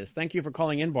Kansas. Thank you for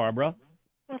calling in, Barbara.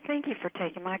 Well, thank you for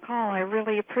taking my call. I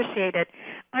really appreciate it.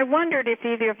 I wondered if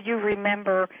either of you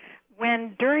remember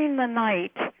when during the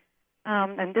night,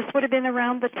 and this would have been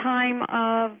around the time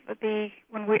of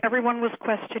everyone was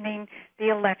questioning the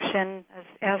election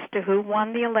as to who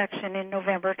won the election in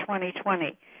November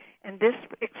 2020. And this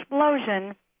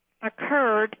explosion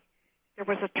occurred. There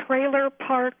was a trailer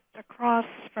parked across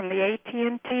from the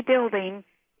AT&T building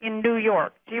in New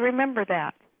York. Do you remember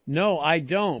that? No, I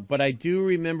don't, but I do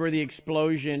remember the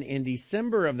explosion in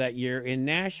December of that year in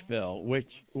Nashville,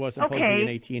 which was supposedly an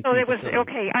AT&T so it was facility.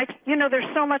 okay.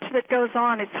 There's so much that goes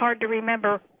on. It's hard to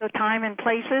remember the time and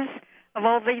places of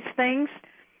all these things.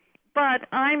 But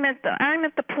I'm at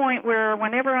the point where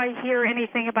whenever I hear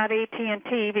anything about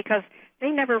AT&T, because they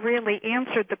never really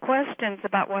answered the questions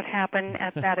about what happened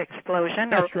at that explosion.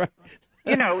 That's right.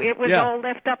 It was all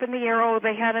left up in the air. Oh,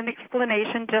 they had an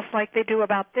explanation just like they do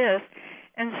about this.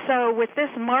 And so with this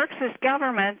Marxist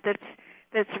government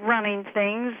that's running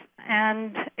things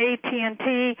and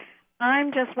AT&T,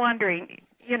 I'm just wondering,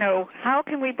 how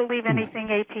can we believe anything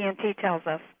AT&T tells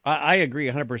us? I agree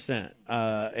 100%.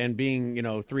 And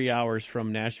being, 3 hours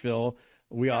from Nashville,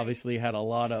 we obviously had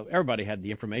everybody had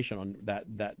the information on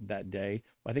that day.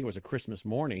 I think it was a Christmas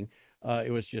morning.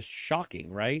 It was just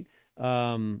shocking, right?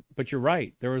 But you're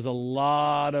right. There was a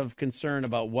lot of concern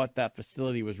about what that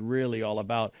facility was really all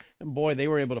about. And boy, they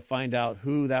were able to find out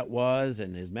who that was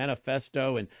and his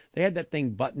manifesto. And they had that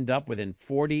thing buttoned up within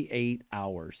 48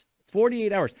 hours.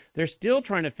 48 hours. They're still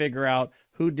trying to figure out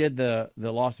who did the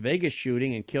Las Vegas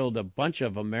shooting and killed a bunch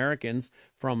of Americans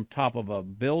from top of a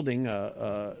building,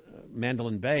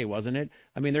 Mandalay Bay, wasn't it?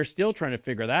 I mean, they're still trying to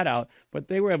figure that out, but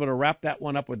they were able to wrap that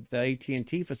one up with the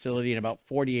AT&T facility in about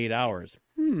 48 hours.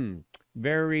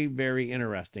 Very, very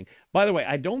interesting. By the way,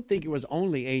 I don't think it was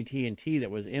only AT&T that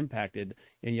was impacted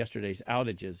in yesterday's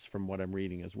outages from what I'm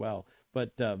reading as well.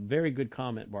 But very good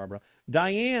comment, Barbara.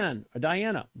 Diana,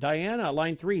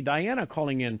 line 3. Diana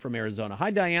calling in from Arizona. Hi,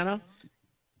 Diana.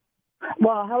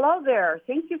 Well, hello there.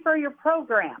 Thank you for your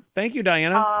program. Thank you,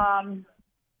 Diana.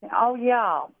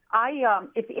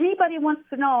 If anybody wants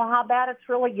to know how bad it's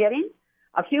really getting,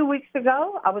 a few weeks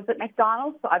ago, I was at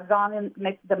McDonald's. I've gone in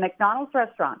the McDonald's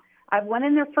restaurant. I've went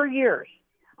in there for years.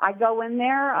 I go in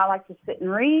there. I like to sit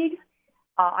and read.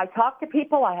 I talk to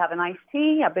people. I have an iced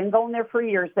tea. I've been going there for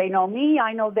years. They know me.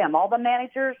 I know them, all the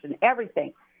managers and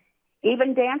everything.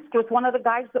 Even danced with one of the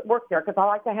guys that work there because I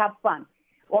like to have fun.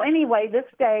 Well, anyway, this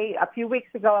day, a few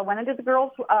weeks ago, I went into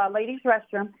the ladies'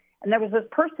 restroom, and there was this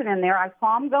person in there. I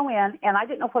saw him go in, and I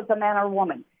didn't know if it was a man or a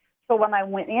woman. So when I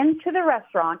went into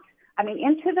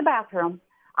the bathroom,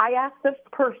 I asked this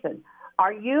person,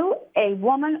 are you a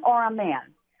woman or a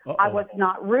man? Uh-oh. I was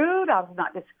not rude. I was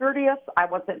not discourteous. I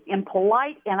wasn't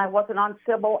impolite, and I wasn't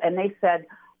uncivil. And they said,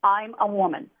 I'm a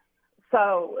woman.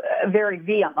 So very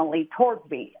vehemently towards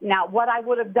me. Now, what I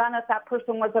would have done if that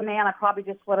person was a man, I probably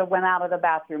just would have went out of the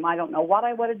bathroom. I don't know what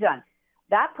I would have done.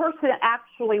 That person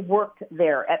actually worked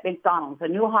there at McDonald's, a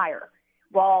new hire.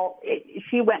 Well,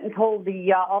 she went and told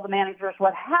all the managers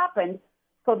what happened.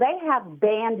 So they have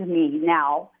banned me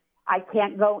now. I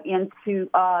can't go into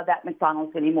that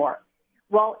McDonald's anymore.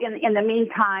 Well, in the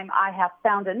meantime, I have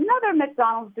found another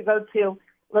McDonald's to go to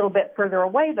a little bit further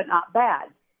away, but not bad.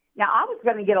 Now, I was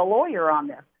going to get a lawyer on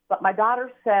this, but my daughter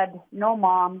said, no,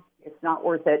 Mom, it's not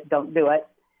worth it. Don't do it.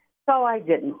 So I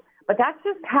didn't. But that's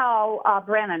just how,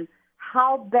 Brannon,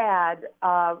 how bad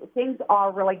things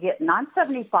are really getting. I'm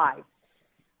 75.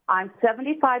 I'm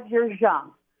 75 years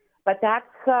young. But that's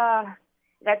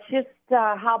just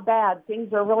how bad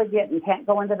things are really getting. Can't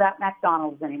go into that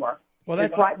McDonald's anymore. Well,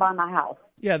 that's right by my house.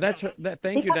 Yeah,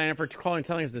 thank you, Diana, for calling and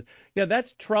telling us this. Yeah,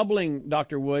 that's troubling,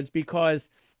 Dr. Woods, because,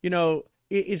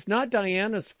 it's not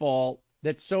Diana's fault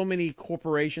that so many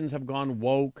corporations have gone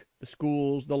woke, the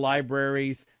schools, the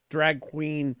libraries, drag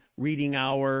queen reading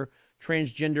hour,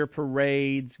 transgender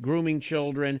parades, grooming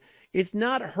children. It's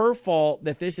not her fault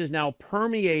that this has now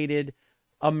permeated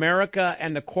America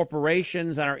and the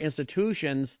corporations and our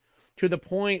institutions to the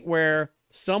point where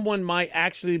someone might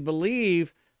actually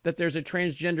believe that there's a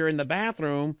transgender in the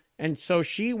bathroom, and so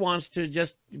she wants to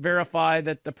just verify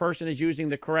that the person is using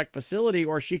the correct facility,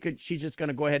 or she's just going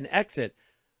to go ahead and exit.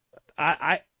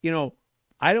 I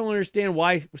don't understand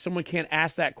why someone can't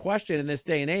ask that question in this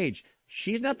day and age.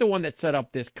 She's not the one that set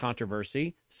up this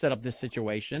controversy, set up this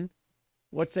situation.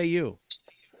 What say you?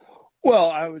 Well,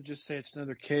 I would just say it's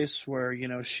another case where,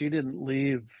 she didn't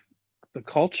leave the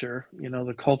culture,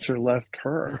 the culture left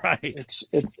her. Right.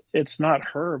 It's not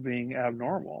her being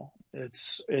abnormal.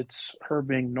 It's her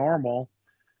being normal,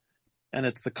 and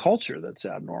it's the culture that's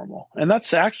abnormal. And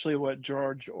that's actually what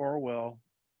George Orwell,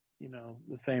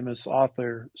 the famous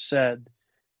author, said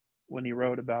when he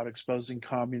wrote about exposing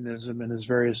communism in his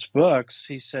various books.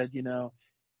 He said,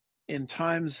 in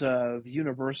times of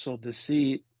universal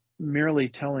deceit, merely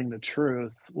telling the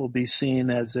truth will be seen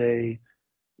as a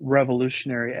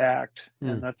revolutionary act.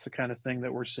 And that's the kind of thing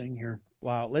that we're seeing here.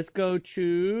 Wow. Let's go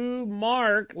to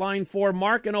Mark, line 4.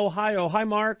 Mark in Ohio. Hi,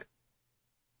 Mark.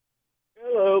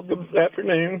 Hello, good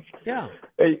afternoon. Yeah.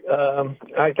 Hey,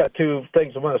 I got two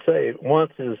things I want to say. One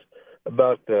is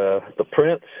about the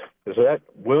Prince. Is that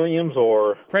Williams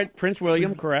or? Prince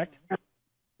William, correct.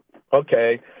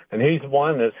 Okay, and he's the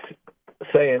one that's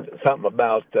saying something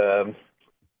about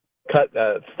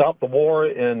stop the war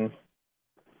in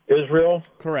Israel.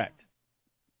 Correct.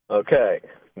 Okay,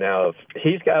 now if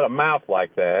he's got a mouth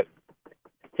like that,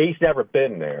 he's never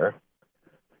been there.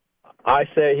 I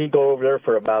say he go over there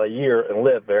for about a year and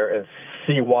live there and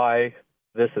see why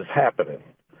this is happening.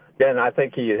 Then I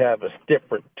think he'd have a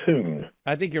different tune.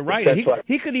 I think you're right.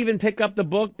 He could even pick up the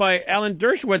book by Alan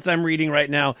Dershowitz I'm reading right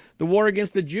now, The War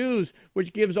Against the Jews,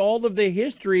 which gives all of the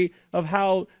history of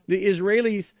how the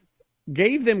Israelis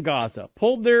gave them Gaza,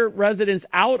 pulled their residents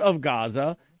out of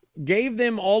Gaza, gave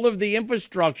them all of the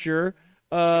infrastructure,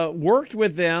 worked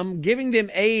with them, giving them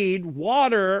aid,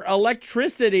 water,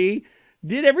 electricity,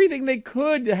 did everything they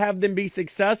could to have them be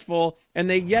successful, and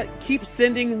they yet keep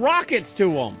sending rockets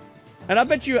to them. And I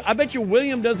bet you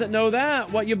William doesn't know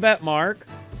that. What you bet, Mark?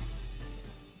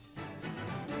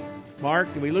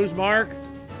 Mark, did we lose Mark?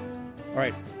 All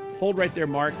right, hold right there,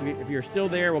 Mark. If you're still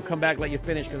there, we'll come back and let you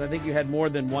finish because I think you had more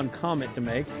than one comment to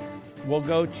make. We'll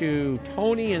go to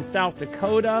Tony in South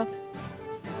Dakota.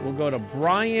 We'll go to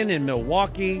Brian in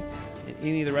Milwaukee. And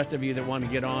any of the rest of you that want to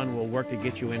get on, we'll work to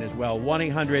get you in as well.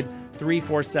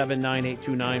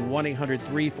 1-800-347-9829.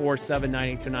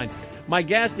 1-800-347-9829. My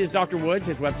guest is Dr. Woods.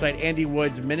 His website,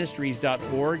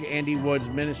 andywoodsministries.org,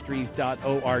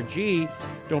 andywoodsministries.org.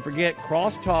 Don't forget,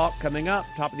 Crosstalk coming up,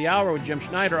 top of the hour with Jim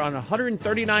Schneider on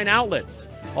 139 outlets.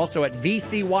 Also at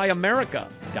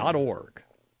vcyamerica.org.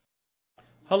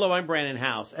 Hello, I'm Brannon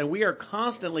Howse, and we are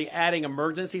constantly adding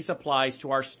emergency supplies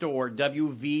to our store,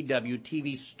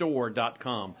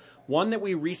 www.tvstore.com. One that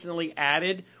we recently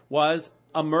added was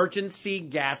emergency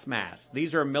gas masks.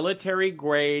 These are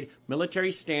military-grade,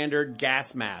 military-standard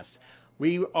gas masks.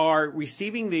 We are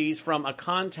receiving these from a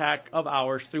contact of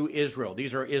ours through Israel.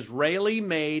 These are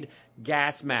Israeli-made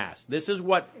gas masks. This is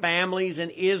what families in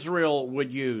Israel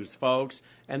would use, folks,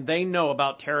 and they know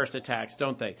about terrorist attacks,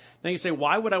 don't they? Now you say,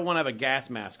 why would I want to have a gas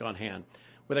mask on hand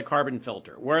with a carbon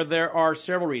filter? Where there are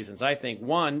several reasons, I think.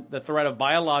 One, the threat of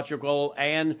biological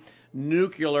and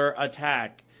nuclear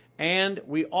attack. And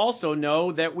we also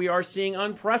know that we are seeing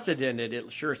unprecedented,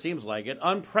 it sure seems like it,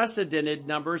 unprecedented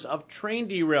numbers of train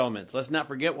derailments. Let's not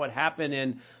forget what happened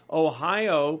in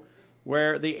Ohio,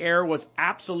 where the air was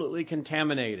absolutely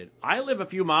contaminated. I live a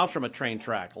few miles from a train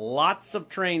track. Lots of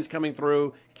trains coming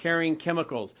through carrying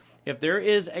chemicals. If there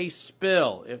is a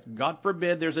spill, if God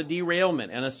forbid there's a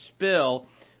derailment and a spill,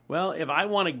 well, if I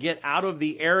want to get out of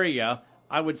the area,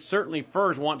 I would certainly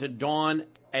first want to don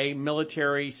a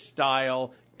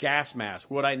military-style gas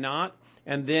mask, would I not?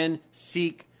 And then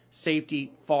seek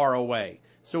safety far away.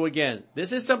 So again,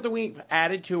 this is something we've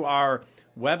added to our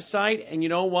website, and you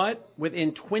know what?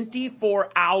 Within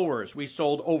 24 hours, we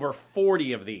sold over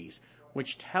 40 of these,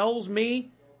 which tells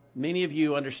me many of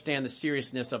you understand the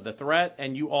seriousness of the threat,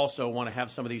 and you also want to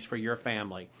have some of these for your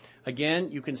family.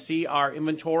 Again, you can see our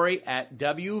inventory at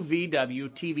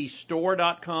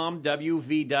www.tvstore.com,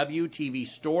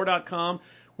 www.tvstore.com.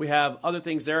 We have other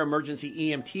things there, emergency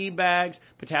EMT bags,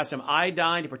 potassium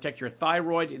iodine to protect your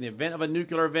thyroid in the event of a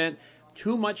nuclear event.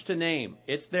 Too much to name.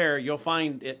 It's there. You'll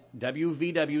find it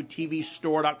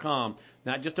www.tvstore.com.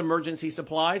 Not just emergency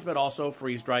supplies, but also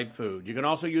freeze-dried food. You can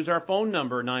also use our phone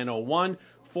number,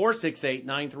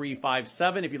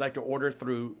 901-468-9357, if you'd like to order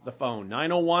through the phone.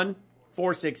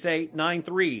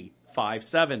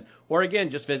 901-468-9357. Or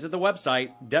again, just visit the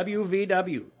website,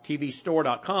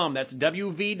 www.tvstore.com. That's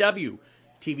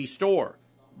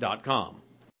www.tvstore.com.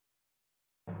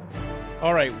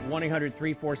 All right,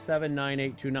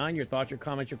 1-800-347-9829. Your thoughts, your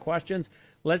comments, your questions.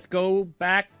 Let's go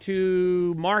back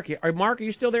to Mark. Mark, are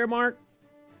you still there, Mark?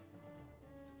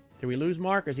 Did we lose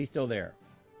Mark, or is he still there?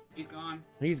 He's gone.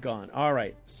 He's gone. All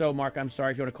right. So, Mark, I'm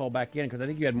sorry if you want to call back in, because I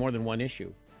think you had more than one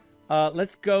issue.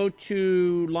 Let's go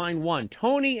to line 1.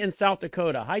 Tony in South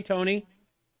Dakota. Hi, Tony.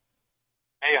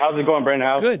 Hey, how's it going, Brannon?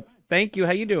 Howse? Good. Thank you.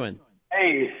 How you doing?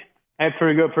 Hey,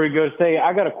 pretty good, pretty good. Say,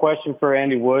 I got a question for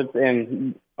Andy Woods,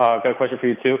 and got a question for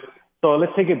you too. So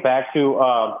let's take it back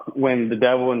to when the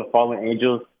devil and the fallen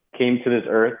angels came to this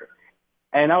earth.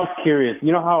 And I was curious,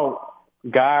 you know how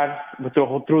God,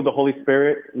 through the Holy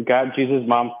Spirit, got Jesus'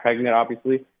 mom pregnant,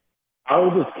 obviously? I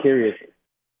was just curious,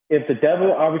 if the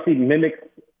devil obviously mimics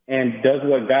and does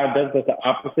what God does, but the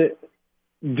opposite,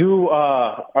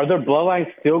 are their bloodlines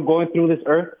still going through this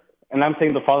earth? And I'm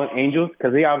saying the fallen angels,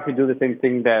 because they obviously do the same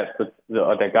thing that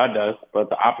God does, but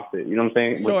the opposite. You know what I'm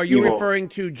saying? So are you referring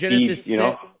to Genesis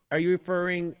 6? Are you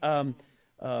referring,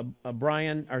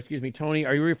 Brian, or excuse me, Tony,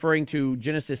 are you referring to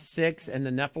Genesis 6 and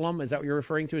the Nephilim? Is that what you're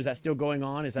referring to? Is that still going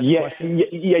on? Is that the question?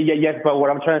 Yes. But what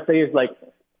I'm trying to say is, like,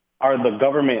 are the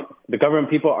government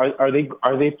people, are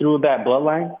they through that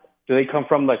bloodline? Do they come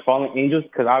from, like, fallen angels?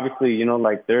 Because obviously, you know,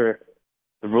 like, they're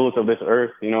the rulers of this earth,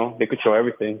 you know, they control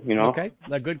everything, you know. Okay,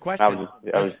 a good question.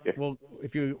 Well,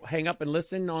 if you hang up and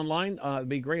listen online, it'd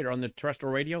be great, or on the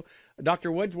terrestrial radio.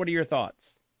 Dr. Woods, what are your thoughts?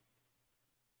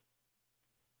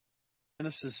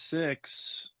 Genesis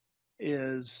 6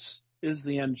 is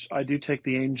the I do take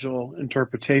the angel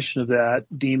interpretation of that.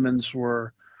 Demons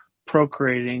were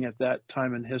procreating at that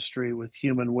time in history with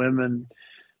human women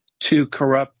to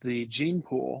corrupt the gene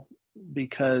pool,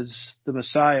 because the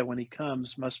Messiah, when he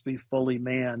comes, must be fully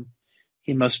man.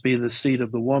 He must be the seed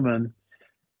of the woman.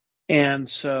 And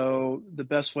so the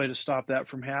best way to stop that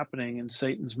from happening in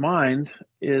Satan's mind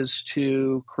is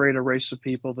to create a race of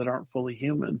people that aren't fully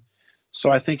human. So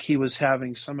I think he was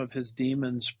having some of his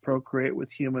demons procreate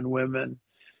with human women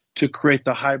to create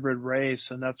the hybrid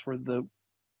race, and that's where the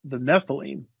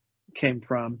Nephilim came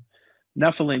from.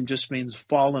 Nephilim just means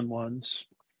fallen ones.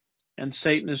 And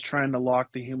Satan is trying to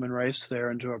lock the human race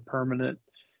there into a permanent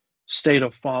state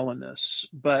of fallenness.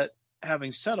 But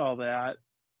having said all that,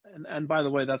 and by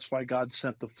the way, that's why God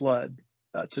sent the flood,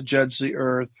 to judge the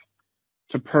earth,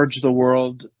 to purge the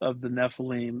world of the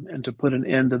Nephilim, and to put an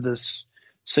end to this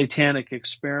satanic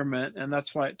experiment. And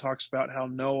that's why it talks about how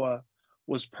Noah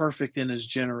was perfect in his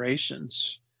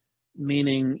generations,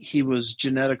 meaning he was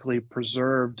genetically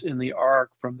preserved in the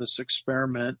ark from this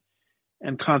experiment.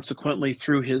 And consequently,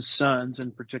 through his sons, in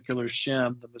particular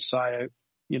Shem, the Messiah,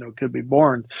 you know, could be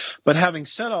born. But having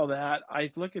said all that,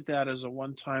 I look at that as a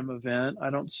one-time event.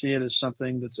 I don't see it as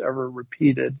something that's ever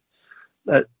repeated.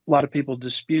 That a lot of people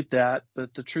dispute that,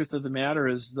 but the truth of the matter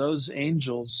is those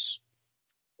angels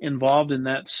involved in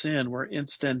that sin were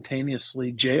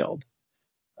instantaneously jailed.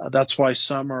 That's why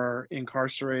some are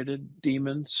incarcerated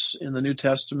demons in the New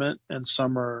Testament and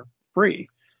some are free.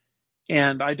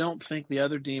 And I don't think the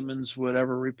other demons would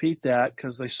ever repeat that,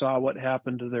 because they saw what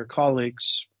happened to their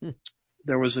colleagues.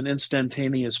 There was an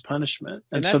instantaneous punishment.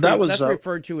 And so that's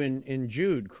referred to in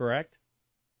Jude, correct?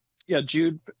 Yeah,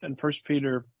 Jude and 1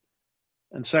 Peter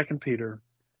and 2 Peter.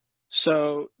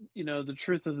 So, you know, the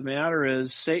truth of the matter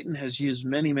is Satan has used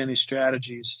many, many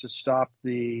strategies to stop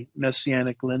the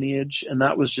messianic lineage, and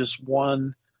that was just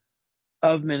one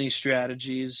of many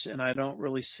strategies, and I don't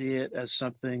really see it as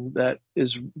something that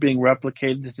is being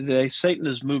replicated today. Satan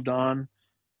has moved on.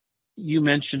 You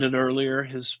mentioned it earlier.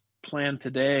 His plan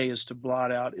today is to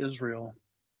blot out Israel,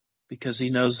 because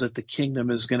he knows that the kingdom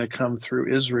is going to come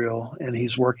through Israel, and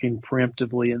he's working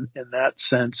preemptively in that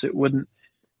sense. It wouldn't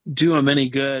do him any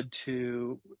good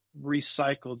to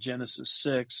recycle Genesis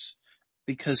 6,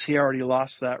 because he already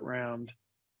lost that round.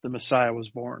 The Messiah was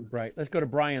born. Right. Let's go to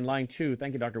Brian, line 2.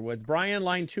 Thank you, Dr. Woods. Brian,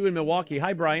 line 2 in Milwaukee.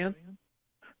 Hi, Brian.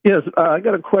 Yes, I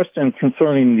got a question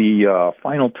concerning the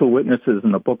final two witnesses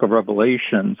in the book of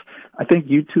Revelations. I think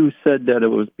you two said that it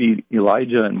would be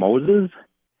Elijah and Moses.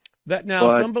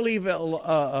 Some believe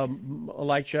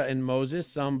Elijah and Moses.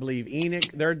 Some believe Enoch.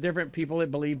 There are different people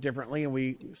that believe differently, and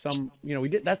we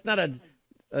did. That's not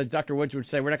Dr. Woods would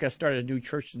say we're not going to start a new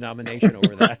church denomination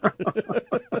over that.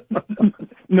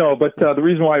 No, but the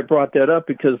reason why I brought that up,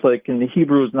 because like in the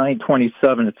Hebrews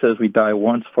 9:27, it says we die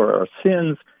once for our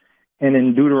sins. And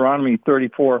in Deuteronomy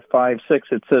 34:5-6,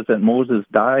 it says that Moses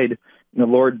died and the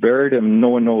Lord buried him. No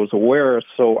one knows where.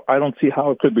 So I don't see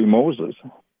how it could be Moses.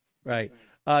 Right.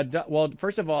 Well,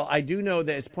 first of all, I do know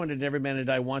that it's pointed at every man to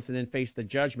die once and then face the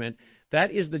judgment.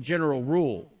 That is the general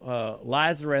rule.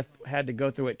 Lazarus had to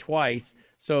go through it twice.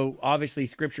 So obviously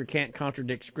Scripture can't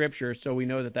contradict Scripture, so we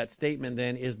know that statement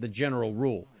then is the general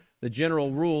rule. The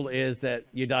general rule is that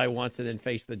you die once and then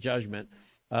face the judgment.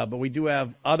 But we do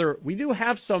have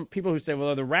some people who say,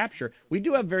 well, the rapture. We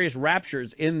do have various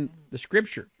raptures in the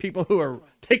Scripture. People who are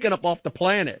taken up off the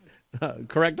planet.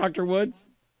 Correct, Dr. Woods?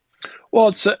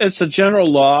 Well, it's a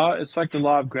general law. It's like the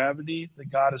law of gravity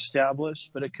that God established,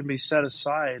 but it can be set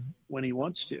aside when he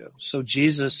wants to. So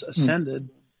Jesus ascended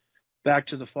back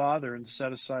to the Father and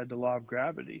set aside the law of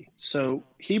gravity. So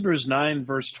Hebrews 9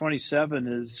 verse 27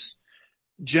 is,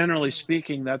 generally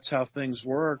speaking, that's how things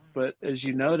work. But as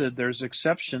you noted, there's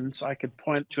exceptions. I could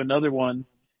point to another one.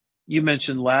 You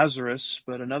mentioned Lazarus,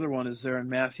 but another one is there in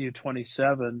Matthew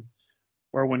 27,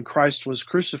 where when Christ was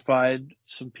crucified,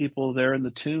 some people there in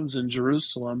the tombs in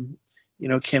Jerusalem,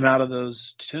 came out of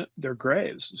their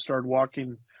graves and started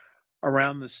walking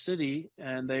around the city,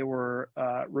 and they were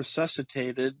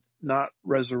resuscitated, not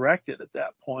resurrected at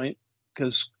that point,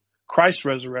 because Christ's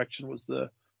resurrection was the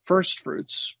first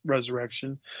fruits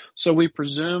resurrection. So we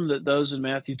presume that those in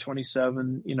Matthew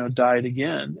 27, died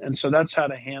again. And so that's how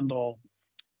to handle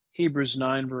Hebrews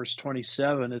 9 verse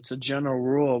 27. It's a general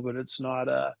rule, but it's not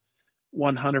a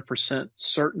 100%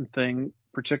 certain thing,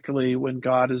 particularly when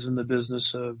God is in the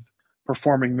business of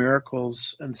performing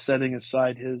miracles and setting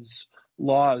aside his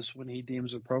laws when he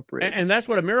deems appropriate. And that's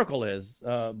what a miracle is,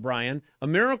 Brian. A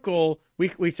miracle, we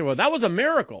say, well, that was a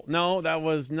miracle. No, that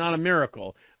was not a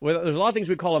miracle. Well, there's a lot of things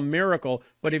we call a miracle,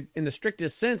 but in the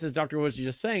strictest sense, as Dr. was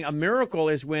just saying, a miracle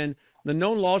is when the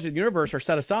known laws of the universe are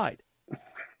set aside.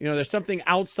 There's something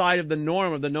outside of the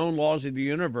norm of the known laws of the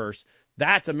universe.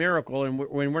 That's a miracle, and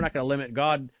we're not going to limit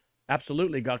God.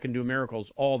 Absolutely, God can do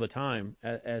miracles all the time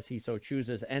as he so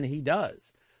chooses, and he does,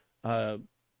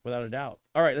 without a doubt.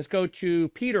 All right, let's go to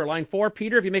Peter, line 4.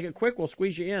 Peter, if you make it quick, we'll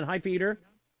squeeze you in. Hi, Peter.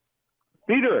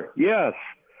 Peter, yes,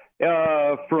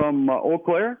 from Eau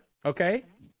Claire. Okay.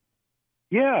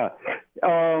 Yeah.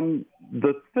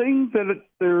 The thing that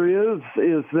there is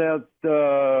that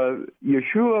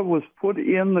Yeshua was put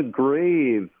in the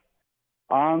grave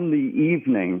on the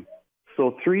evening.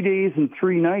 So 3 days and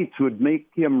 3 nights would make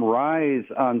him rise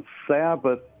on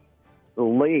Sabbath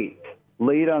late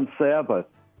on Sabbath.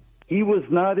 He was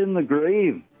not in the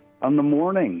grave on the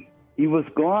morning. He was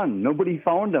gone. Nobody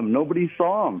found him. Nobody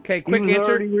saw him. Okay, quick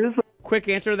answer. Quick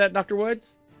answer to that, Dr. Woods.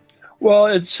 Well,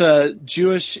 it's a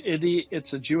Jewish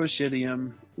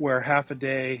idiom where half a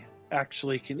day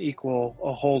actually can equal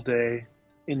a whole day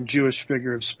in Jewish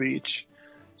figure of speech.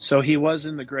 So he was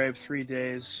in the grave 3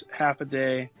 days, half a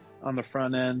day on the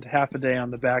front end, half a day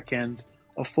on the back end,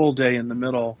 a full day in the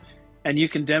middle. And you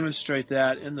can demonstrate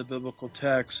that in the biblical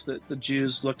text, that the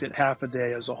Jews looked at half a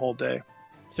day as a whole day.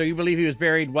 So you believe he was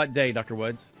buried what day, Dr.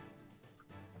 Woods?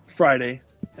 Friday,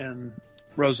 and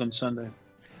rose on Sunday.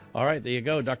 All right, there you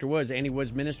go. Dr. Woods,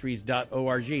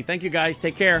 AndyWoodsMinistries.org. Thank you, guys.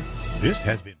 Take care. This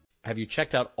has been... Have you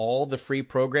checked out all the free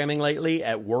programming lately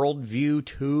at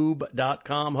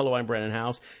WorldviewTube.com? Hello, I'm Brannon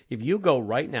Howse. If you go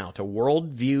right now to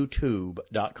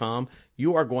WorldviewTube.com,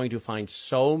 you are going to find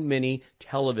so many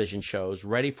television shows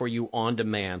ready for you on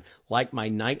demand, like my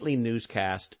nightly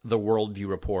newscast, The Worldview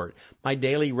Report, my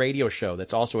daily radio show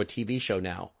that's also a TV show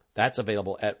now. That's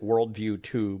available at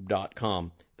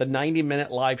WorldviewTube.com. The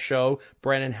 90-minute live show,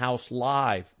 Brannon Howse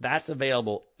Live, that's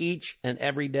available each and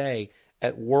every day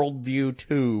at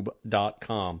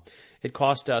WorldviewTube.com. It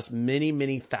costs us many,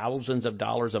 many thousands of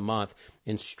dollars a month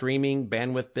in streaming,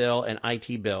 bandwidth bill, and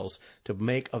IT bills to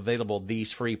make available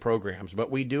these free programs.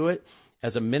 But we do it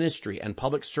as a ministry and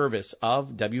public service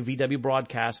of WVW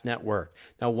Broadcast Network.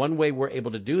 Now, one way we're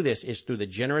able to do this is through the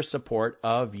generous support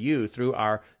of you through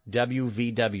our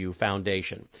WVW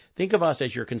Foundation. Think of us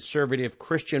as your conservative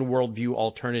Christian worldview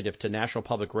alternative to National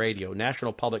Public Radio,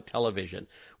 National Public Television.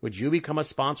 Would you become a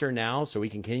sponsor now so we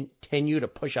can continue to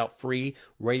push out free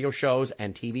radio shows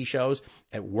and TV shows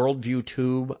at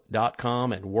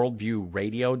WorldviewTube.com and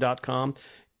WorldviewRadio.com?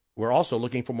 We're also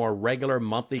looking for more regular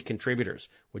monthly contributors.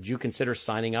 Would you consider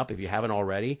signing up if you haven't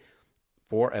already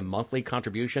for a monthly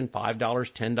contribution, $5,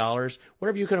 $10,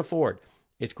 whatever you can afford?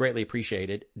 It's greatly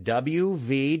appreciated.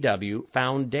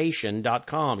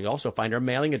 WVWFoundation.com. You'll also find our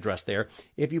mailing address there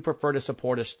if you prefer to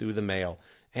support us through the mail.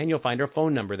 And you'll find our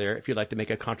phone number there if you'd like to make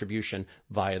a contribution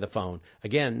via the phone.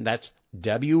 Again, that's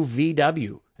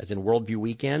WVW, as in Worldview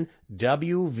Weekend,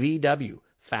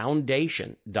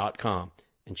 WVWFoundation.com.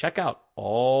 And check out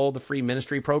all the free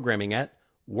ministry programming at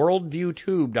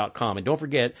WorldviewTube.com. And don't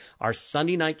forget our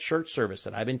Sunday night church service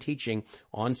that I've been teaching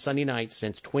on Sunday nights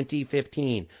since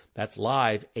 2015. That's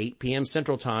live 8 p.m.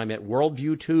 Central Time at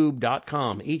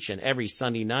WorldviewTube.com each and every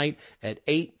Sunday night at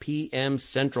 8 p.m.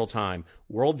 Central Time.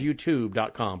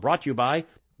 WorldviewTube.com. Brought to you by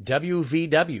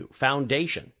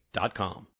WVWFoundation.com.